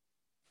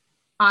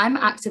 I'm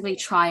actively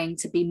trying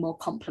to be more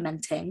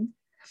complimenting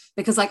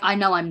because like I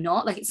know I'm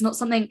not, like it's not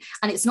something,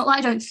 and it's not like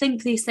I don't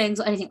think these things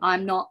or anything.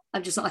 I'm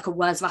just not like a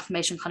words of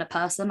affirmation kind of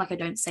person. Like I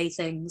don't say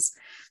things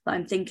that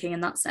I'm thinking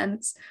in that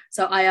sense.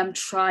 So I am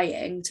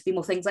trying to be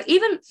more things like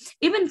even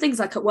things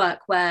like at work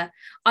where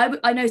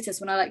I noticed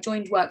when I like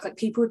joined work, like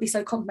people would be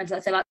so complimented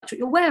if they liked what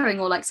you're wearing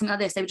or like something like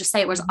this, they would just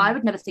say it, whereas I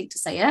would never think to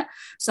say it.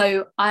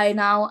 So I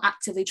now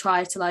actively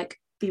try to like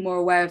be more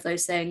aware of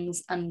those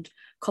things and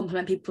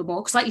compliment people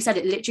more, because like you said,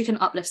 it literally can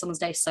uplift someone's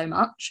day so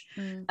much.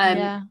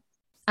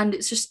 And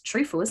it's just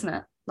truthful, isn't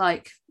it?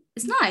 Like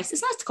it's nice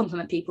to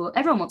compliment people.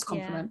 Everyone wants a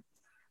compliment.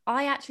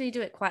 I actually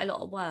do it quite a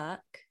lot at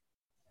work.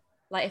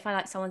 Like if I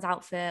like someone's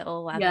outfit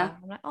or whatever,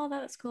 I'm like, "Oh,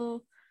 that's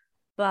cool,"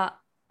 but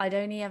I'd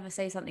only ever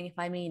say something if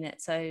I mean it.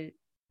 So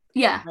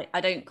like,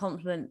 I don't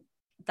compliment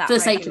that for the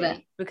sake of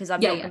it, because I'm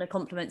not going to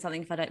compliment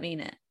something if I don't mean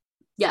it.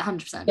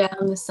 100%. Yeah,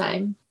 I'm the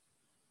same.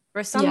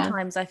 Whereas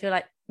sometimes I feel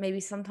like maybe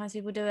sometimes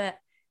people do it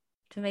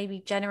to maybe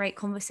generate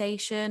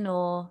conversation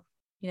or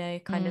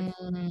kind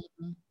of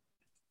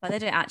like they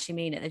don't actually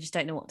mean it, they just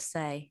don't know what to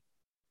say.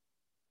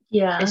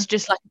 It's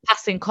just like a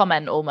passing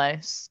comment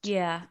almost.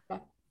 Yeah.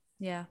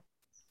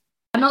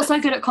 I'm not so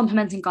good at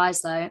complimenting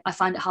guys though. I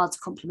find it hard to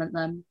compliment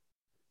them.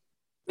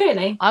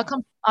 Really? I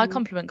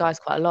compliment guys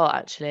quite a lot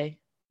actually.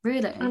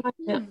 Really? I like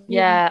it.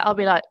 Yeah, I'll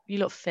be like, "You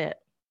look fit."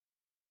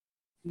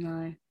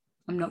 No,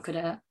 I'm not good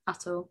at it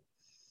at all.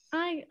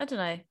 I don't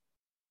know.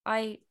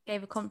 I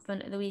gave a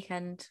compliment at the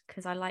weekend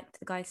because I liked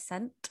the guy's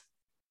scent.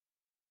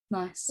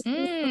 Nice.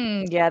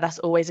 Yeah, that's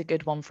always a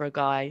good one for a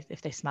guy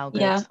if they smell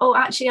good. Yeah. Oh,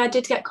 actually, I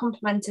did get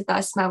complimented that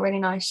I smell really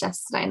nice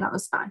yesterday, and that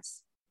was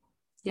nice.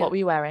 Yeah. What were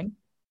you wearing?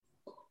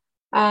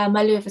 My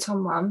Louis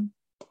Vuitton one.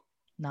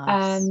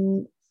 Nice.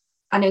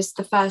 And it was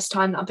the first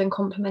time that I've been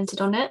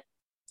complimented on it,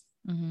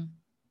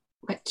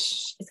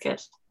 which is good.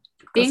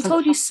 Being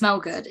told you smell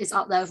good is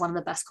up there with one of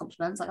the best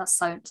compliments. Like that's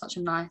such a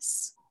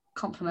nice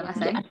compliment, I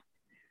think.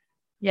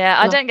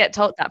 Yeah, I don't get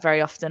told that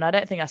very often. I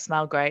don't think I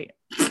smell great.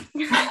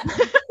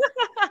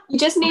 You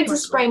just need to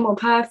spray more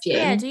perfume.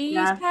 Yeah, do you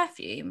use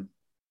perfume?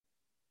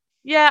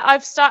 Yeah,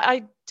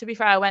 to be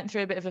fair, I went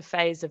through a bit of a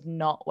phase of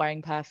not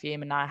wearing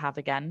perfume and now I have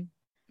again.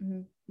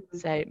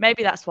 So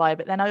maybe that's why,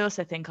 but then I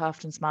also think I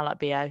often smell like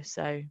BO,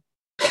 so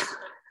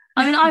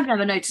I mean, I've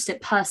never noticed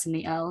it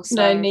personally, Elle.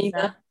 So no,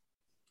 neither.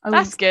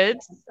 That's good.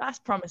 That's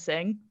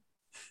promising.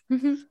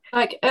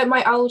 Like at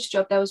my old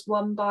job, there was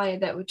one buyer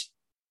that would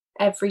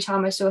every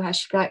time I saw her,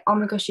 she'd be like, oh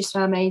my gosh, you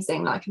smell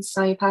amazing, like I can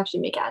smell your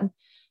perfume again.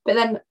 But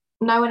then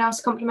no one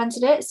else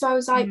complimented it, so I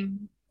was like,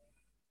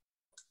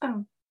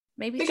 oh,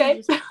 maybe okay.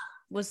 she just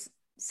was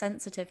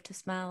sensitive to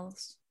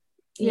smells.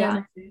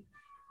 Yeah.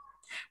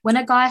 When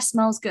a guy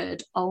smells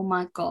good, oh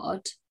my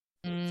god,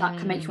 that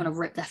can make you want to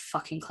rip their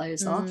fucking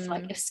clothes off.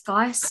 Like, if a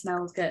guy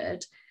smells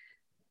good,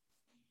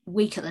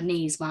 weak at the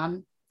knees,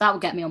 man. That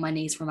would get me on my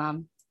knees for a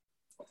man.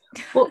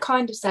 What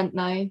kind of scent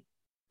though?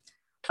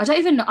 I don't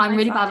even know. I'm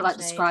really bad at like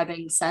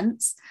describing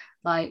scents,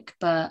 like,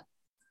 but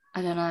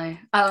I don't know.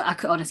 I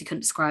honestly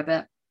couldn't describe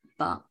it,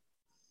 but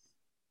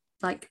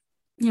like,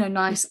 you know,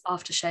 nice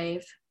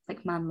aftershave,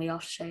 like manly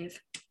aftershave.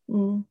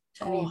 Mm.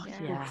 Oh,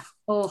 yeah.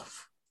 Oh.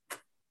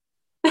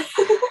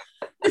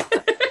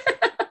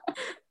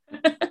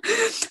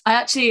 I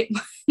actually,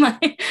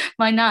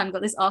 my nan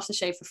got this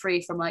aftershave for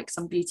free from like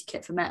some beauty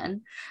kit for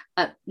men.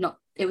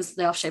 It was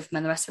the aftershave for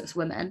men, the rest of it was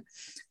women.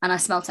 And I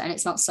smelled it and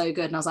it smelled so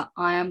good. And I was like,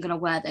 I am gonna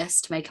wear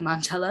this to make a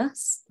man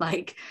jealous.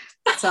 Like,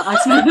 so I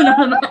smelled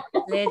another.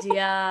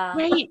 Lydia.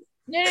 Wait,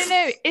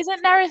 no.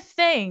 Isn't there a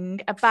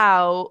thing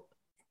about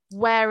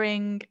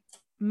wearing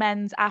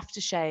men's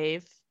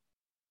aftershave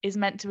is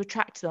meant to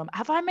attract them?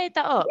 Have I made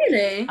that up?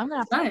 Really? I'm gonna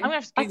have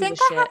to I think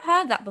I have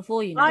heard that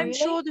before, you know. I'm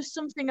sure there's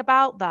something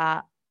about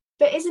that.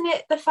 But isn't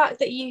it the fact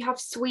that you have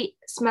sweet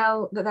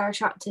smell that they're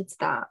attracted to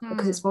that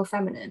because it's more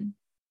feminine?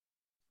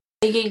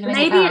 Maybe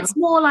it's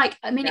more like,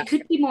 I mean, it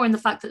could be more in the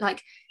fact that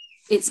like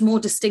it's more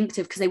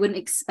distinctive because they wouldn't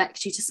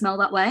expect you to smell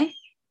that way,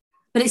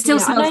 but it still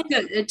smells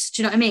good. Do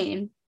you know what I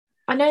mean?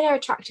 I know they're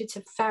attracted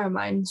to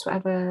pheromones,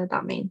 whatever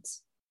that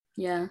means.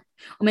 Yeah,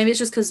 or maybe it's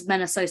just because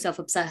men are so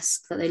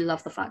self-obsessed that they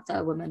love the fact that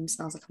a woman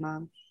smells like a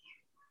man.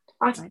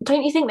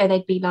 Don't you think that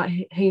they'd be like,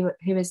 who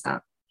is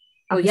that?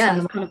 Oh yeah,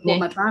 that's kind of what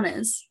my plan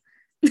is.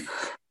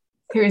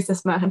 Who is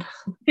this man?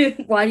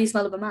 Why do you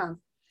smell of a man?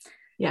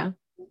 Yeah.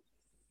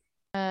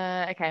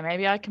 Okay,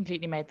 maybe I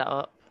completely made that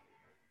up.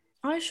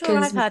 I'm sure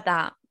I've heard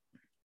that.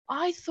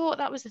 I thought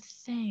that was a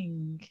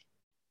thing.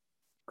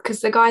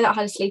 Because the guy that I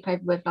had a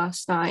sleepover with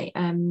last night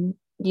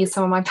used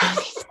some of my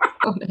panties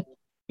on it.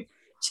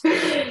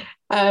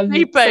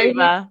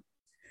 Sleepover?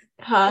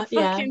 Yeah.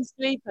 Fucking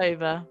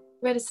sleepover.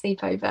 We had a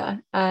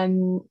sleepover.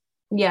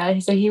 Yeah,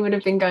 so he would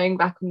have been going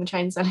back on the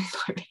train selling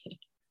like me.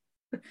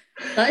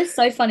 That is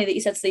so funny that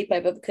you said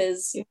sleepover,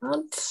 because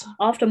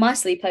after my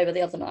sleepover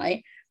the other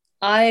night,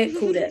 I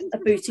called it a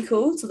booty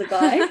call to the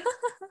guy.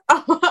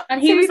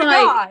 And he was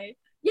like,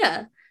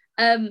 yeah.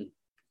 And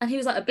he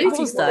was like, a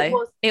booty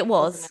call. It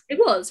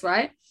was,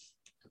 right?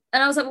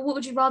 And I was like, well, what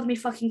would you rather me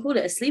fucking call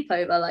it? A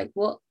sleepover? Like,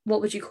 what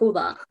would you call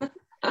that?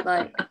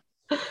 Like,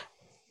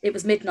 it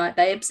was midnight,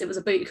 babes. It was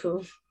a booty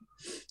call.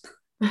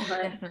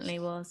 Definitely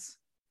was.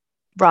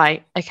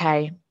 Right,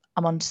 okay.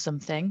 I'm onto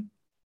something.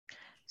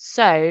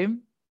 So,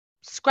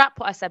 scrap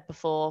what I said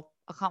before.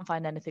 I can't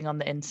find anything on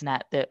the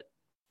internet that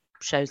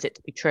shows it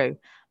to be true.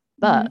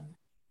 But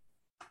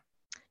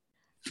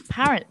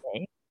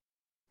apparently,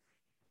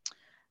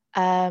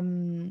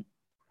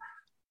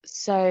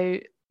 so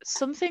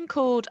something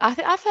called, I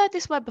think I've heard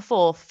this word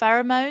before,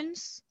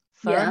 pheromones.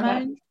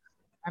 Pheromones.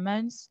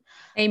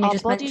 Amy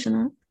just mentioned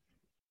that.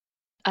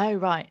 Oh,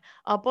 right.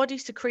 Our body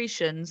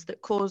secretions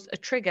that cause a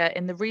trigger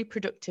in the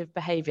reproductive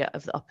behaviour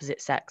of the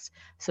opposite sex.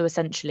 So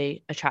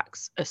essentially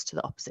attracts us to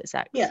the opposite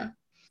sex. Yeah.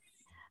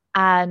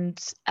 And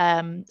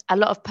a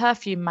lot of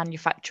perfume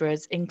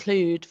manufacturers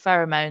include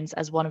pheromones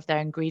as one of their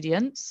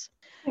ingredients.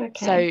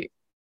 Okay. So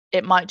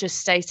it might just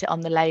state it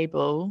on the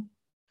label.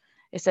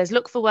 It says,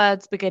 look for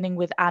words beginning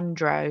with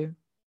andro,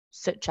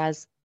 such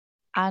as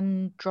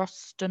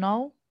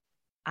androstenol,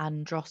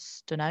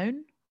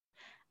 androstenone,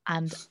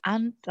 and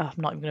I'm not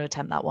even going to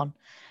attempt that one.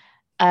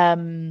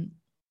 And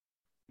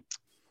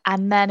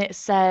then it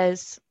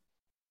says,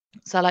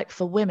 so like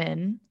for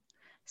women,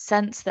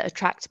 scents that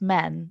attract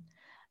men,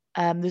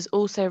 there's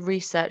also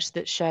research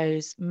that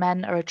shows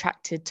men are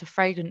attracted to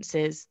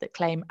fragrances that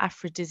claim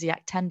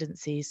aphrodisiac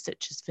tendencies,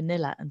 such as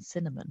vanilla and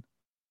cinnamon.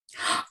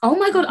 Oh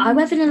my god, I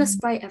wear vanilla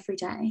spray every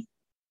day.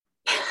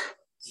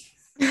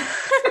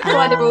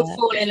 Why they're all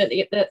falling at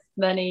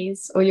their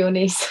knees or your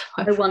knees.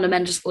 No wonder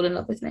men just fall in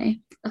love with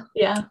me.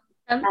 Yeah.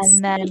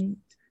 And then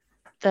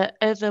the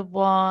other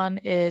one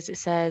is, it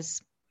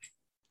says,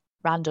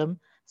 random,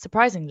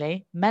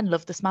 surprisingly, men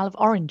love the smell of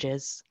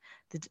oranges.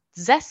 The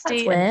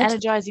zesty and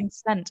energizing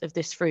scent of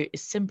this fruit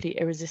is simply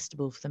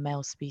irresistible for the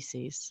male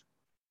species.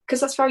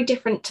 Because that's very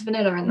different to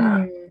vanilla in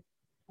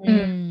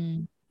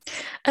that.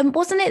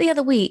 Wasn't it the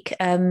other week?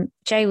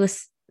 Jay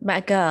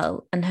met a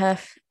girl and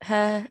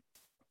her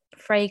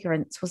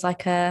fragrance was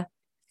like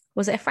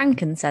was it a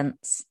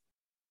frankincense?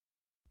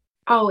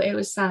 Oh, it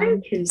was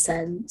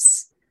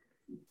frankincense.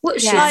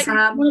 What? Yeah, like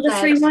one of the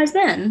three wise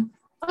men?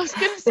 I was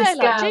going to say,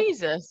 like,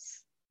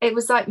 Jesus. It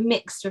was like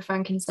mixed with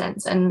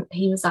frankincense, and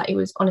he was like, it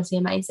was honestly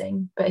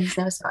amazing, but he's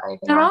never smelled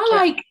anything. There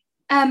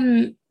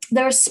are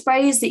there are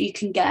sprays that you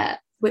can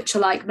get which are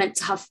like meant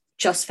to have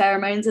just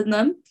pheromones in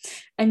them,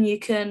 and you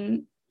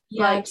can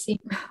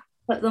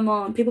put them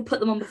on. People put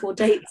them on before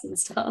dates and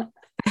stuff.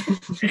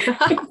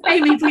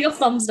 Amy, put your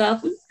thumbs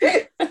down.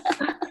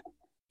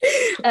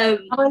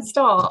 I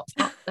stop.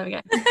 Oh, there we go.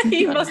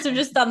 You must have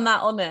just done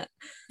that on it.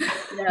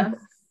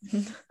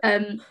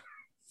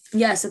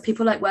 Yeah. So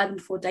people like wear them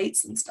for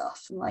dates and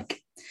stuff, and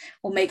like,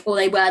 or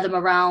they wear them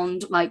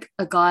around like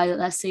a guy that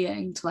they're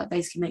seeing to like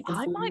basically make them.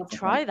 I might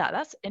try that.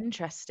 That's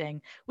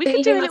interesting. We But could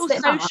you do a think little that's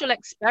a bit social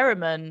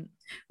experiment.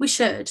 We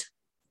should.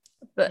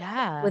 But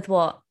Yeah. with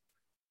what?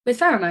 With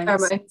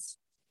pheromones.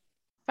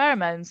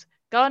 Pheromones.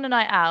 Go on a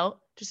night out.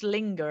 Just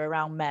linger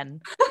around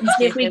men. And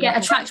see if we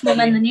attract more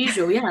men than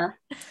usual. Yeah.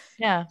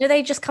 Yeah. Do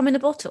they just come in a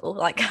bottle?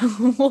 Like,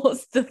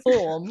 what's the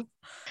form?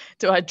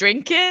 Do I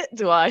drink it?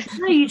 No,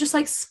 you just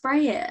like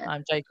spray it.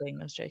 I'm joking.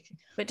 I was joking.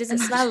 But does it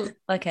smell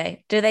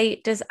okay?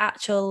 Does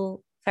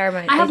actual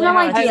pheromones? I have no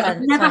idea.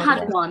 I've never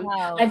had one.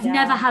 Wow, I've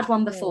never had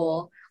one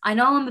before. I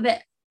know I'm a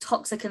bit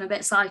toxic and a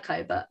bit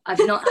psycho, but I've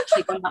not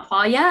actually gone that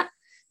far yet.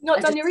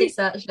 Not done your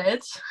research,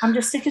 Liz. I'm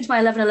just sticking to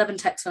my 11/11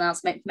 text for now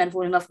to make men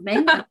fall in love with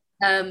me.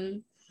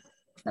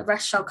 The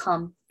rest shall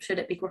come, should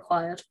it be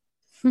required.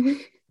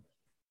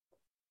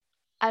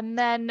 And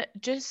then,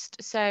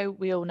 just so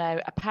we all know,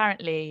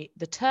 apparently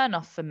the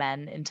turn-off for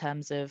men in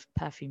terms of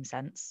perfume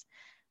scents,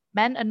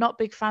 men are not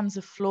big fans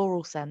of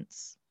floral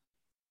scents.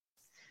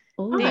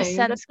 These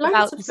scents give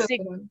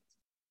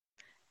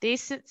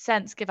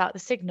out the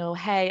signal,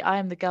 hey, I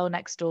am the girl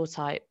next door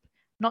type.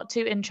 Not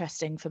too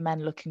interesting for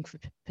men looking for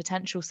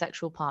potential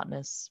sexual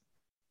partners.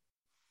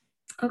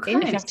 Okay.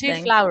 If it's too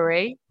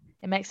flowery,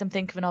 it makes them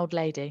think of an old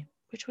lady,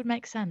 which would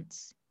make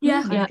sense.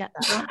 Yeah. I get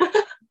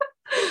that.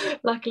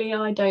 Luckily,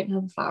 I don't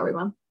have a flowery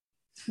one.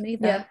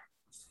 Neither. Yeah.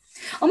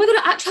 Oh my god,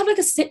 I actually have like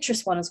a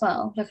citrus one as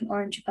well, like an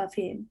orangey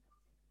perfume.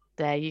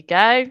 There you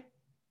go.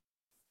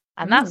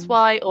 And that's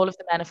why all of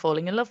the men are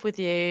falling in love with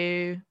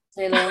you.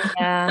 Clearly.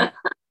 Yeah.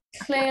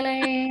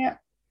 Clearly.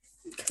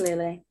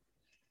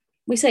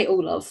 We say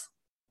all of.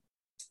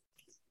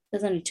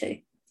 There's only 2.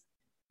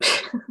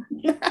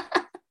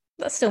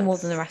 That's still more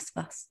than the rest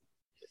of us.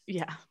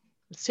 Yeah.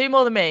 It's 2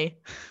 more than me.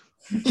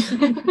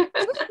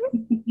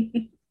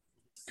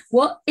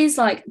 What is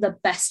like the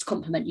best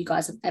compliment you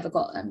guys have ever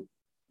gotten?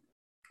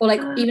 Or like,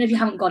 even if you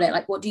haven't got it,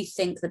 like what do you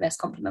think the best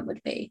compliment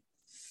would be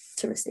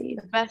to receive?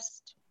 The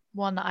best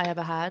one that I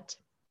ever had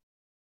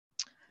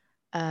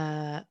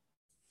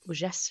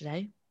was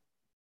yesterday.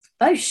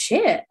 Oh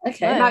shit.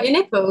 Okay. About your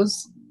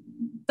nipples.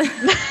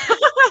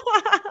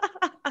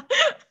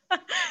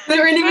 They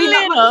really mean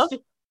that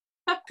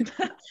much.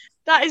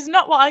 That is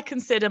not what I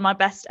consider my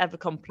best ever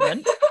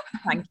compliment.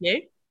 Thank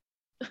you.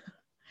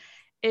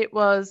 It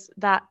was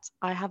that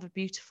I have a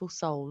beautiful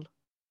soul.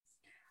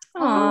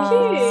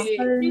 Oh, cute.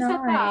 So Who said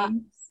that?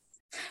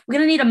 We're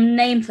gonna need a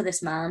name for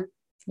this man.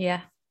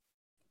 Yeah.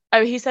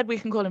 Oh, he said we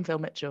can call him Phil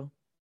Mitchell.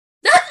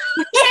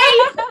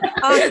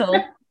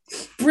 Cool.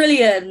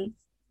 Brilliant.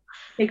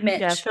 Big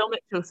Mitch. Yeah, Phil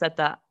Mitchell said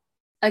that.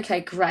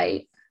 Okay,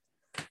 great.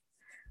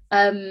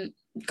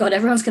 God,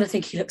 everyone's gonna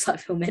think he looks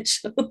like Phil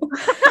Mitchell.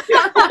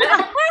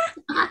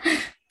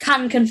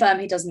 Can confirm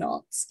he does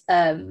not.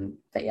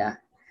 But yeah.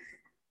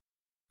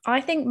 I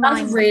think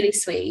That's mine really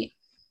sweet.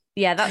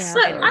 Yeah, that's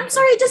But I'm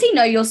sorry, does he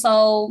know your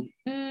soul?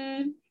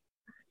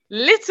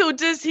 Little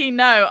does he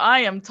know I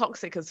am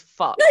toxic as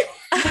fuck.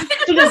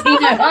 Does he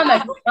know I'm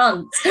a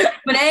cunt? I'm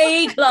an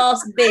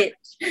A-class bitch.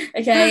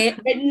 Okay.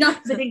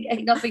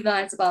 Nothing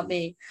nice about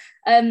me.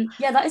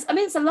 Yeah, that is, I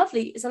mean, it's a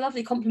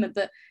lovely compliment,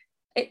 but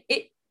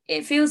it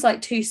feels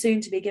like too soon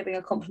to be giving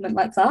a compliment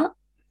like that.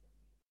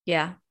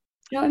 Yeah.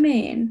 You know what I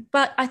mean?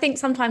 But I think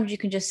sometimes you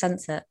can just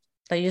sense it.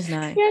 So you just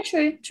know. Yeah,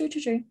 true.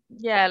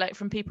 Yeah, like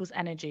from people's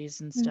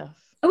energies and stuff.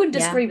 I wouldn't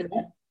disagree with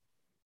it.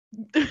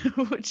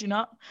 Would you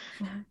not?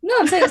 No,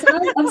 I'm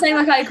saying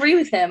like I agree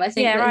with him. I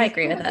think. Yeah, I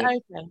agree with it. Okay.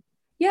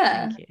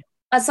 Yeah. Thank you.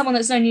 As someone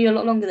that's known you a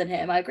lot longer than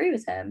him, I agree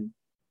with him.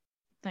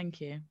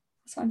 Thank you.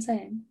 That's what I'm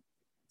saying.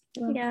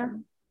 Yeah.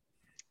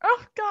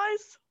 Oh,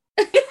 guys.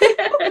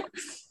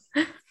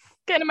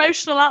 Getting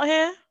emotional out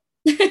here.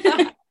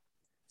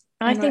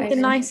 I think the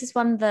nicest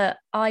one that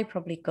I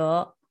probably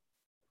got,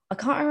 I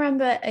can't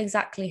remember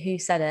exactly who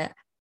said it,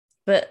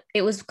 but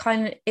it was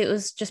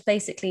just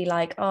basically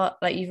like, oh,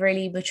 like you've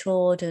really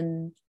matured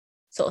and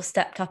sort of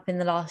stepped up in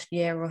the last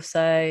year or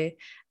so,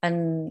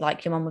 and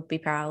like your mum would be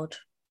proud.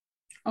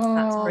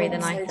 That's probably the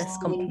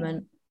nicest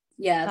compliment.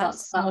 Yeah,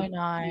 that's so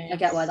nice. I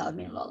get why that would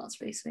mean a lot. That's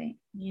really sweet.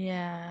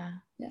 Yeah.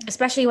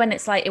 Especially when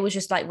it's like, it was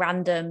just like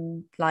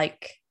random,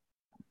 like,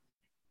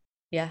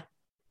 yeah.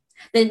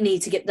 They didn't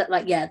need to get that,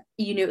 like, yeah,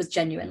 you knew it was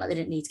genuine. Like, they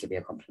didn't need to give you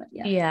a compliment.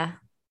 Yeah.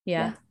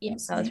 Yes,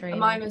 that was really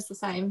mine nice. was the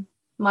same.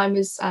 Mine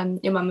was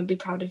your mum would be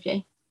proud of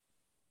you.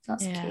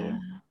 That's cute.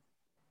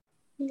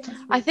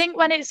 I think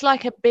when it's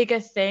like a bigger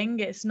thing,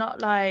 it's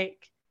not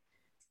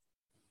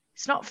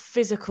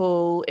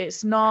physical,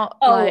 it's not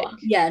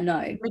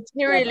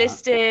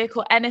materialistic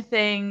or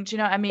anything. Do you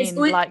know what I mean? It's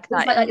always, like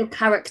that, like your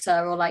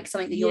character or like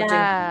something that you're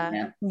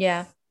doing.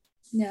 Yeah.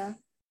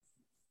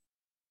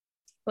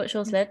 What's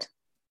yours, Lid?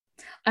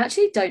 I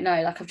actually don't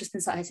know. Like, I've just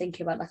been sat here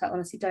thinking about, like, I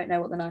honestly don't know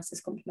what the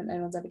nicest compliment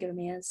anyone's ever given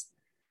me is.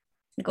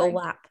 You got a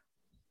WAP.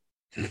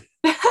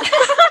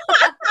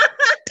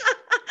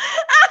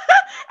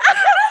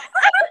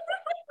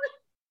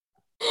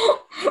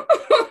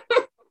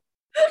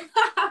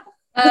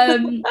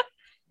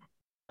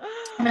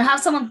 And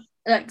have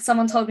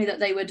someone told me that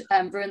they would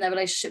ruin their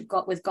relationship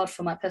with God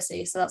for my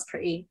pussy, so that's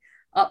pretty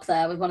up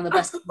there with one of the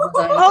best.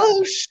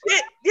 Oh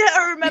shit! Yeah,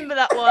 I remember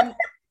that one.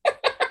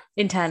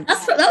 Intense.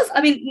 That's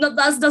I mean, that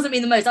doesn't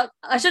mean the most.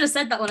 I should have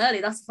said that one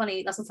earlier. That's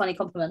a funny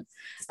compliment.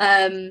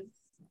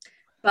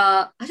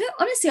 But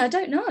I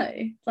don't know.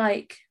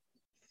 Like,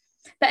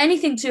 but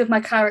anything to do with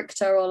my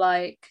character or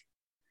like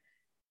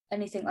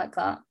anything like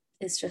that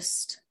is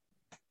just,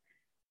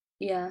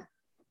 yeah.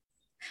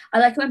 I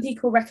like it when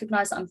people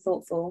recognize that I'm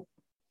thoughtful.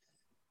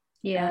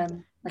 Yeah.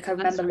 Like I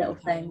remember little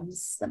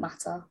things that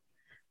matter,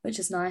 which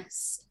is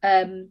nice.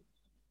 So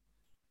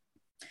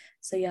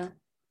yeah,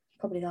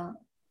 probably that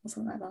or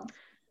something like that.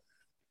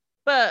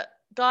 But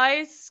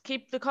guys,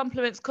 keep the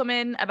compliments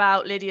coming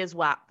about Lydia's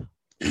WAP.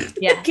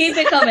 Yeah, keep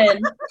it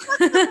coming.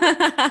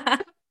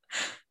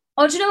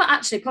 Oh, do you know what?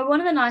 Actually, probably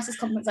one of the nicest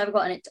compliments I've ever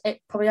got, and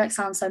it probably like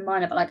sounds so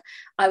minor, but like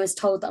I was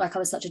told that like I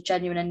was such a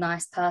genuine and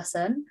nice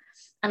person,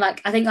 and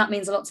like I think that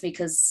means a lot to me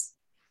because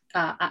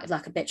I act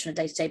like a bitch on a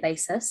day-to-day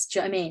basis. Do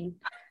you know what I mean?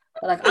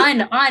 But like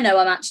I know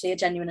I'm actually a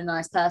genuine and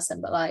nice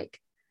person, but like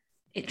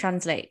it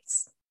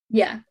translates.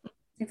 Yeah,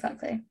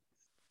 exactly.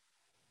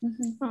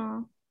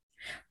 Mm-hmm.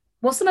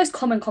 What's the most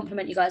common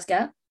compliment you guys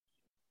get?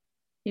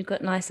 You've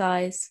got nice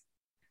eyes.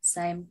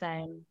 Same.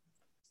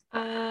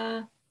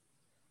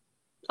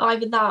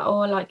 Either that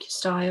or like your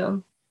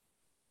style.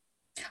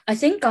 I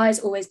think guys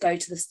always go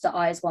to the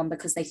eyes one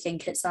because they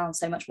think it sounds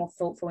so much more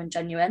thoughtful and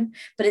genuine,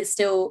 but it's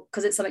still,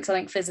 because it's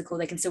something physical,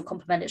 they can still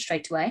compliment it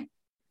straight away.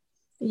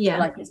 Yeah,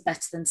 like it's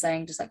better than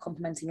saying just like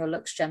complimenting your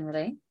looks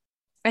generally.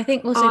 I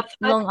think also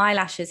long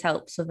eyelashes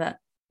helps with it.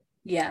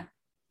 Yeah,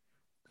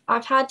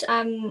 I've had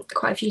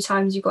quite a few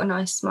times you've got a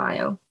nice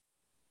smile.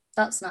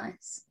 That's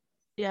nice.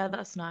 Yeah,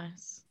 that's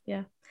nice.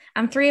 Yeah.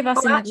 And 3 of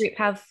us in the group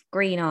have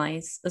green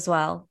eyes as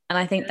well. And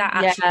I think that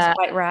actually is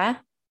quite rare.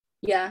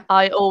 Yeah.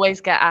 I always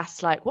get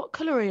asked, like, what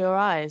colour are your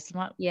eyes? I'm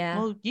like, yeah.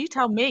 Well, you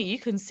tell me. You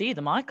can see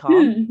them. I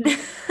can't.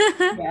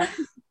 Yeah.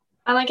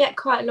 And I get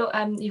quite a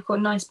lot, you've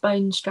got nice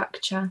bone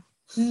structure.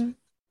 Yeah,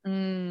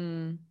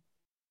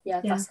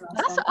 that's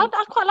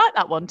I quite like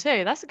that one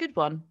too. That's a good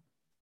one.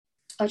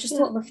 I just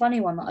thought of a funny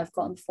one that I've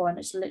gotten before and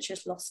it's literally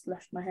just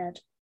left my head.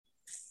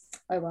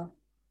 Oh well.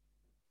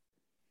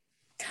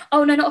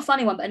 Oh no, not a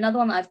funny one, but another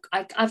one that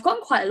I've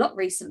gotten quite a lot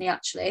recently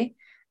actually.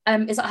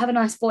 Is that I have a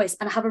nice voice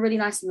and I have a really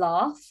nice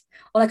laugh.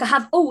 Or like I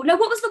have, what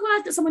was the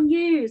word that someone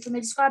used when they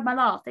described my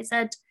laugh? They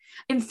said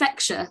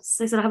infectious.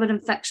 They said I have an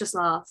infectious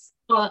laugh.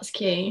 Oh, that's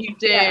cute. You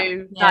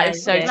do. That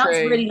is so true. That's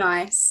really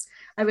nice.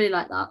 I really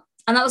like that.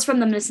 And that was from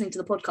them listening to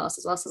the podcast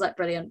as well. So I was like,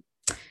 brilliant.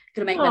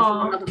 Gonna make them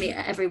fall in love with me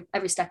at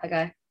every step I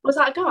go. Was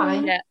that a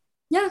guy?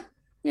 Yeah,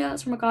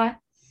 that's from a guy.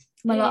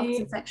 My laugh is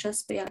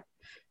infectious, but yeah.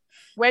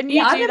 When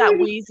you do that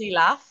wheezy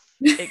laugh,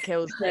 it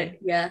kills me.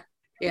 Yeah.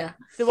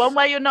 The one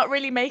where you're not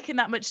really making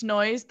that much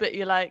noise, but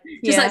you're like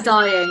just like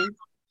dying.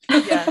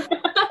 Yeah.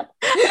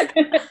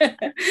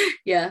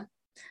 Yeah.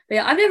 But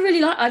yeah,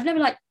 I've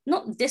never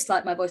not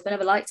disliked my voice, but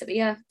never liked it. But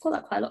yeah, I've got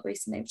that quite a lot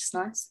recently, which is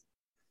nice.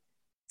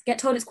 Get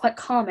told it's quite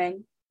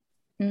calming.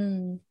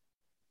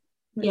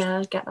 Yeah,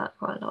 I get that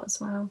quite a lot as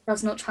well.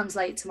 Does not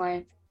translate to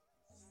my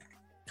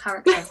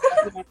character.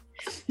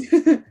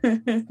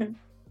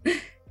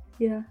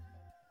 Yeah.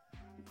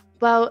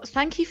 Well,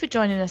 thank you for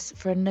joining us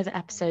for another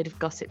episode of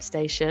Gossip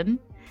Station.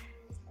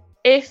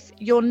 If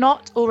you're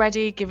not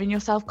already giving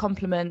yourself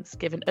compliments,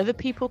 giving other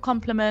people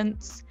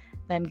compliments,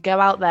 then go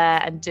out there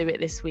and do it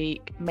this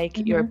week. Make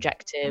it your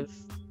objective.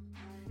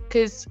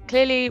 Because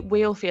clearly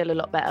we all feel a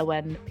lot better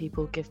when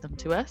people give them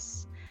to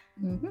us.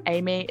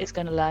 Amy is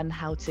going to learn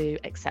how to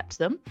accept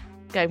them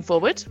going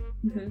forward.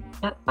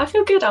 Yeah, I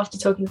feel good after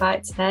talking about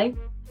it today.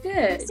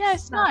 Good. Yeah,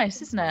 it's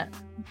nice, isn't it?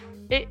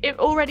 It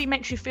already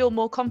makes you feel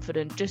more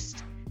confident,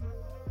 just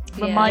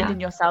reminding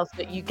yourself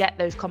that you get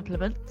those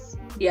compliments.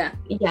 Yeah,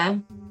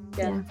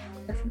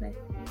 definitely.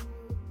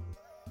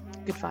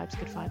 Good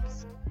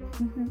vibes.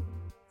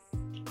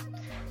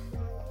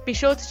 Be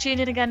sure to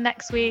tune in again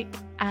next week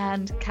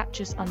and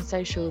catch us on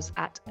socials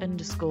at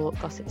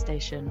 _Gossip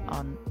Station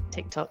on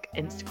TikTok,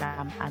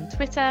 Instagram and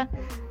Twitter,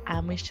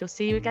 and we shall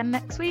see you again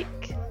next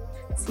week.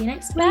 See you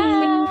next week.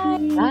 Bye.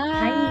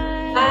 Bye.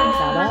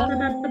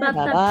 Bye. Bye.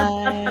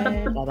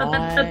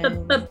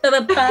 Bye. Bye.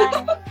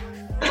 Bye.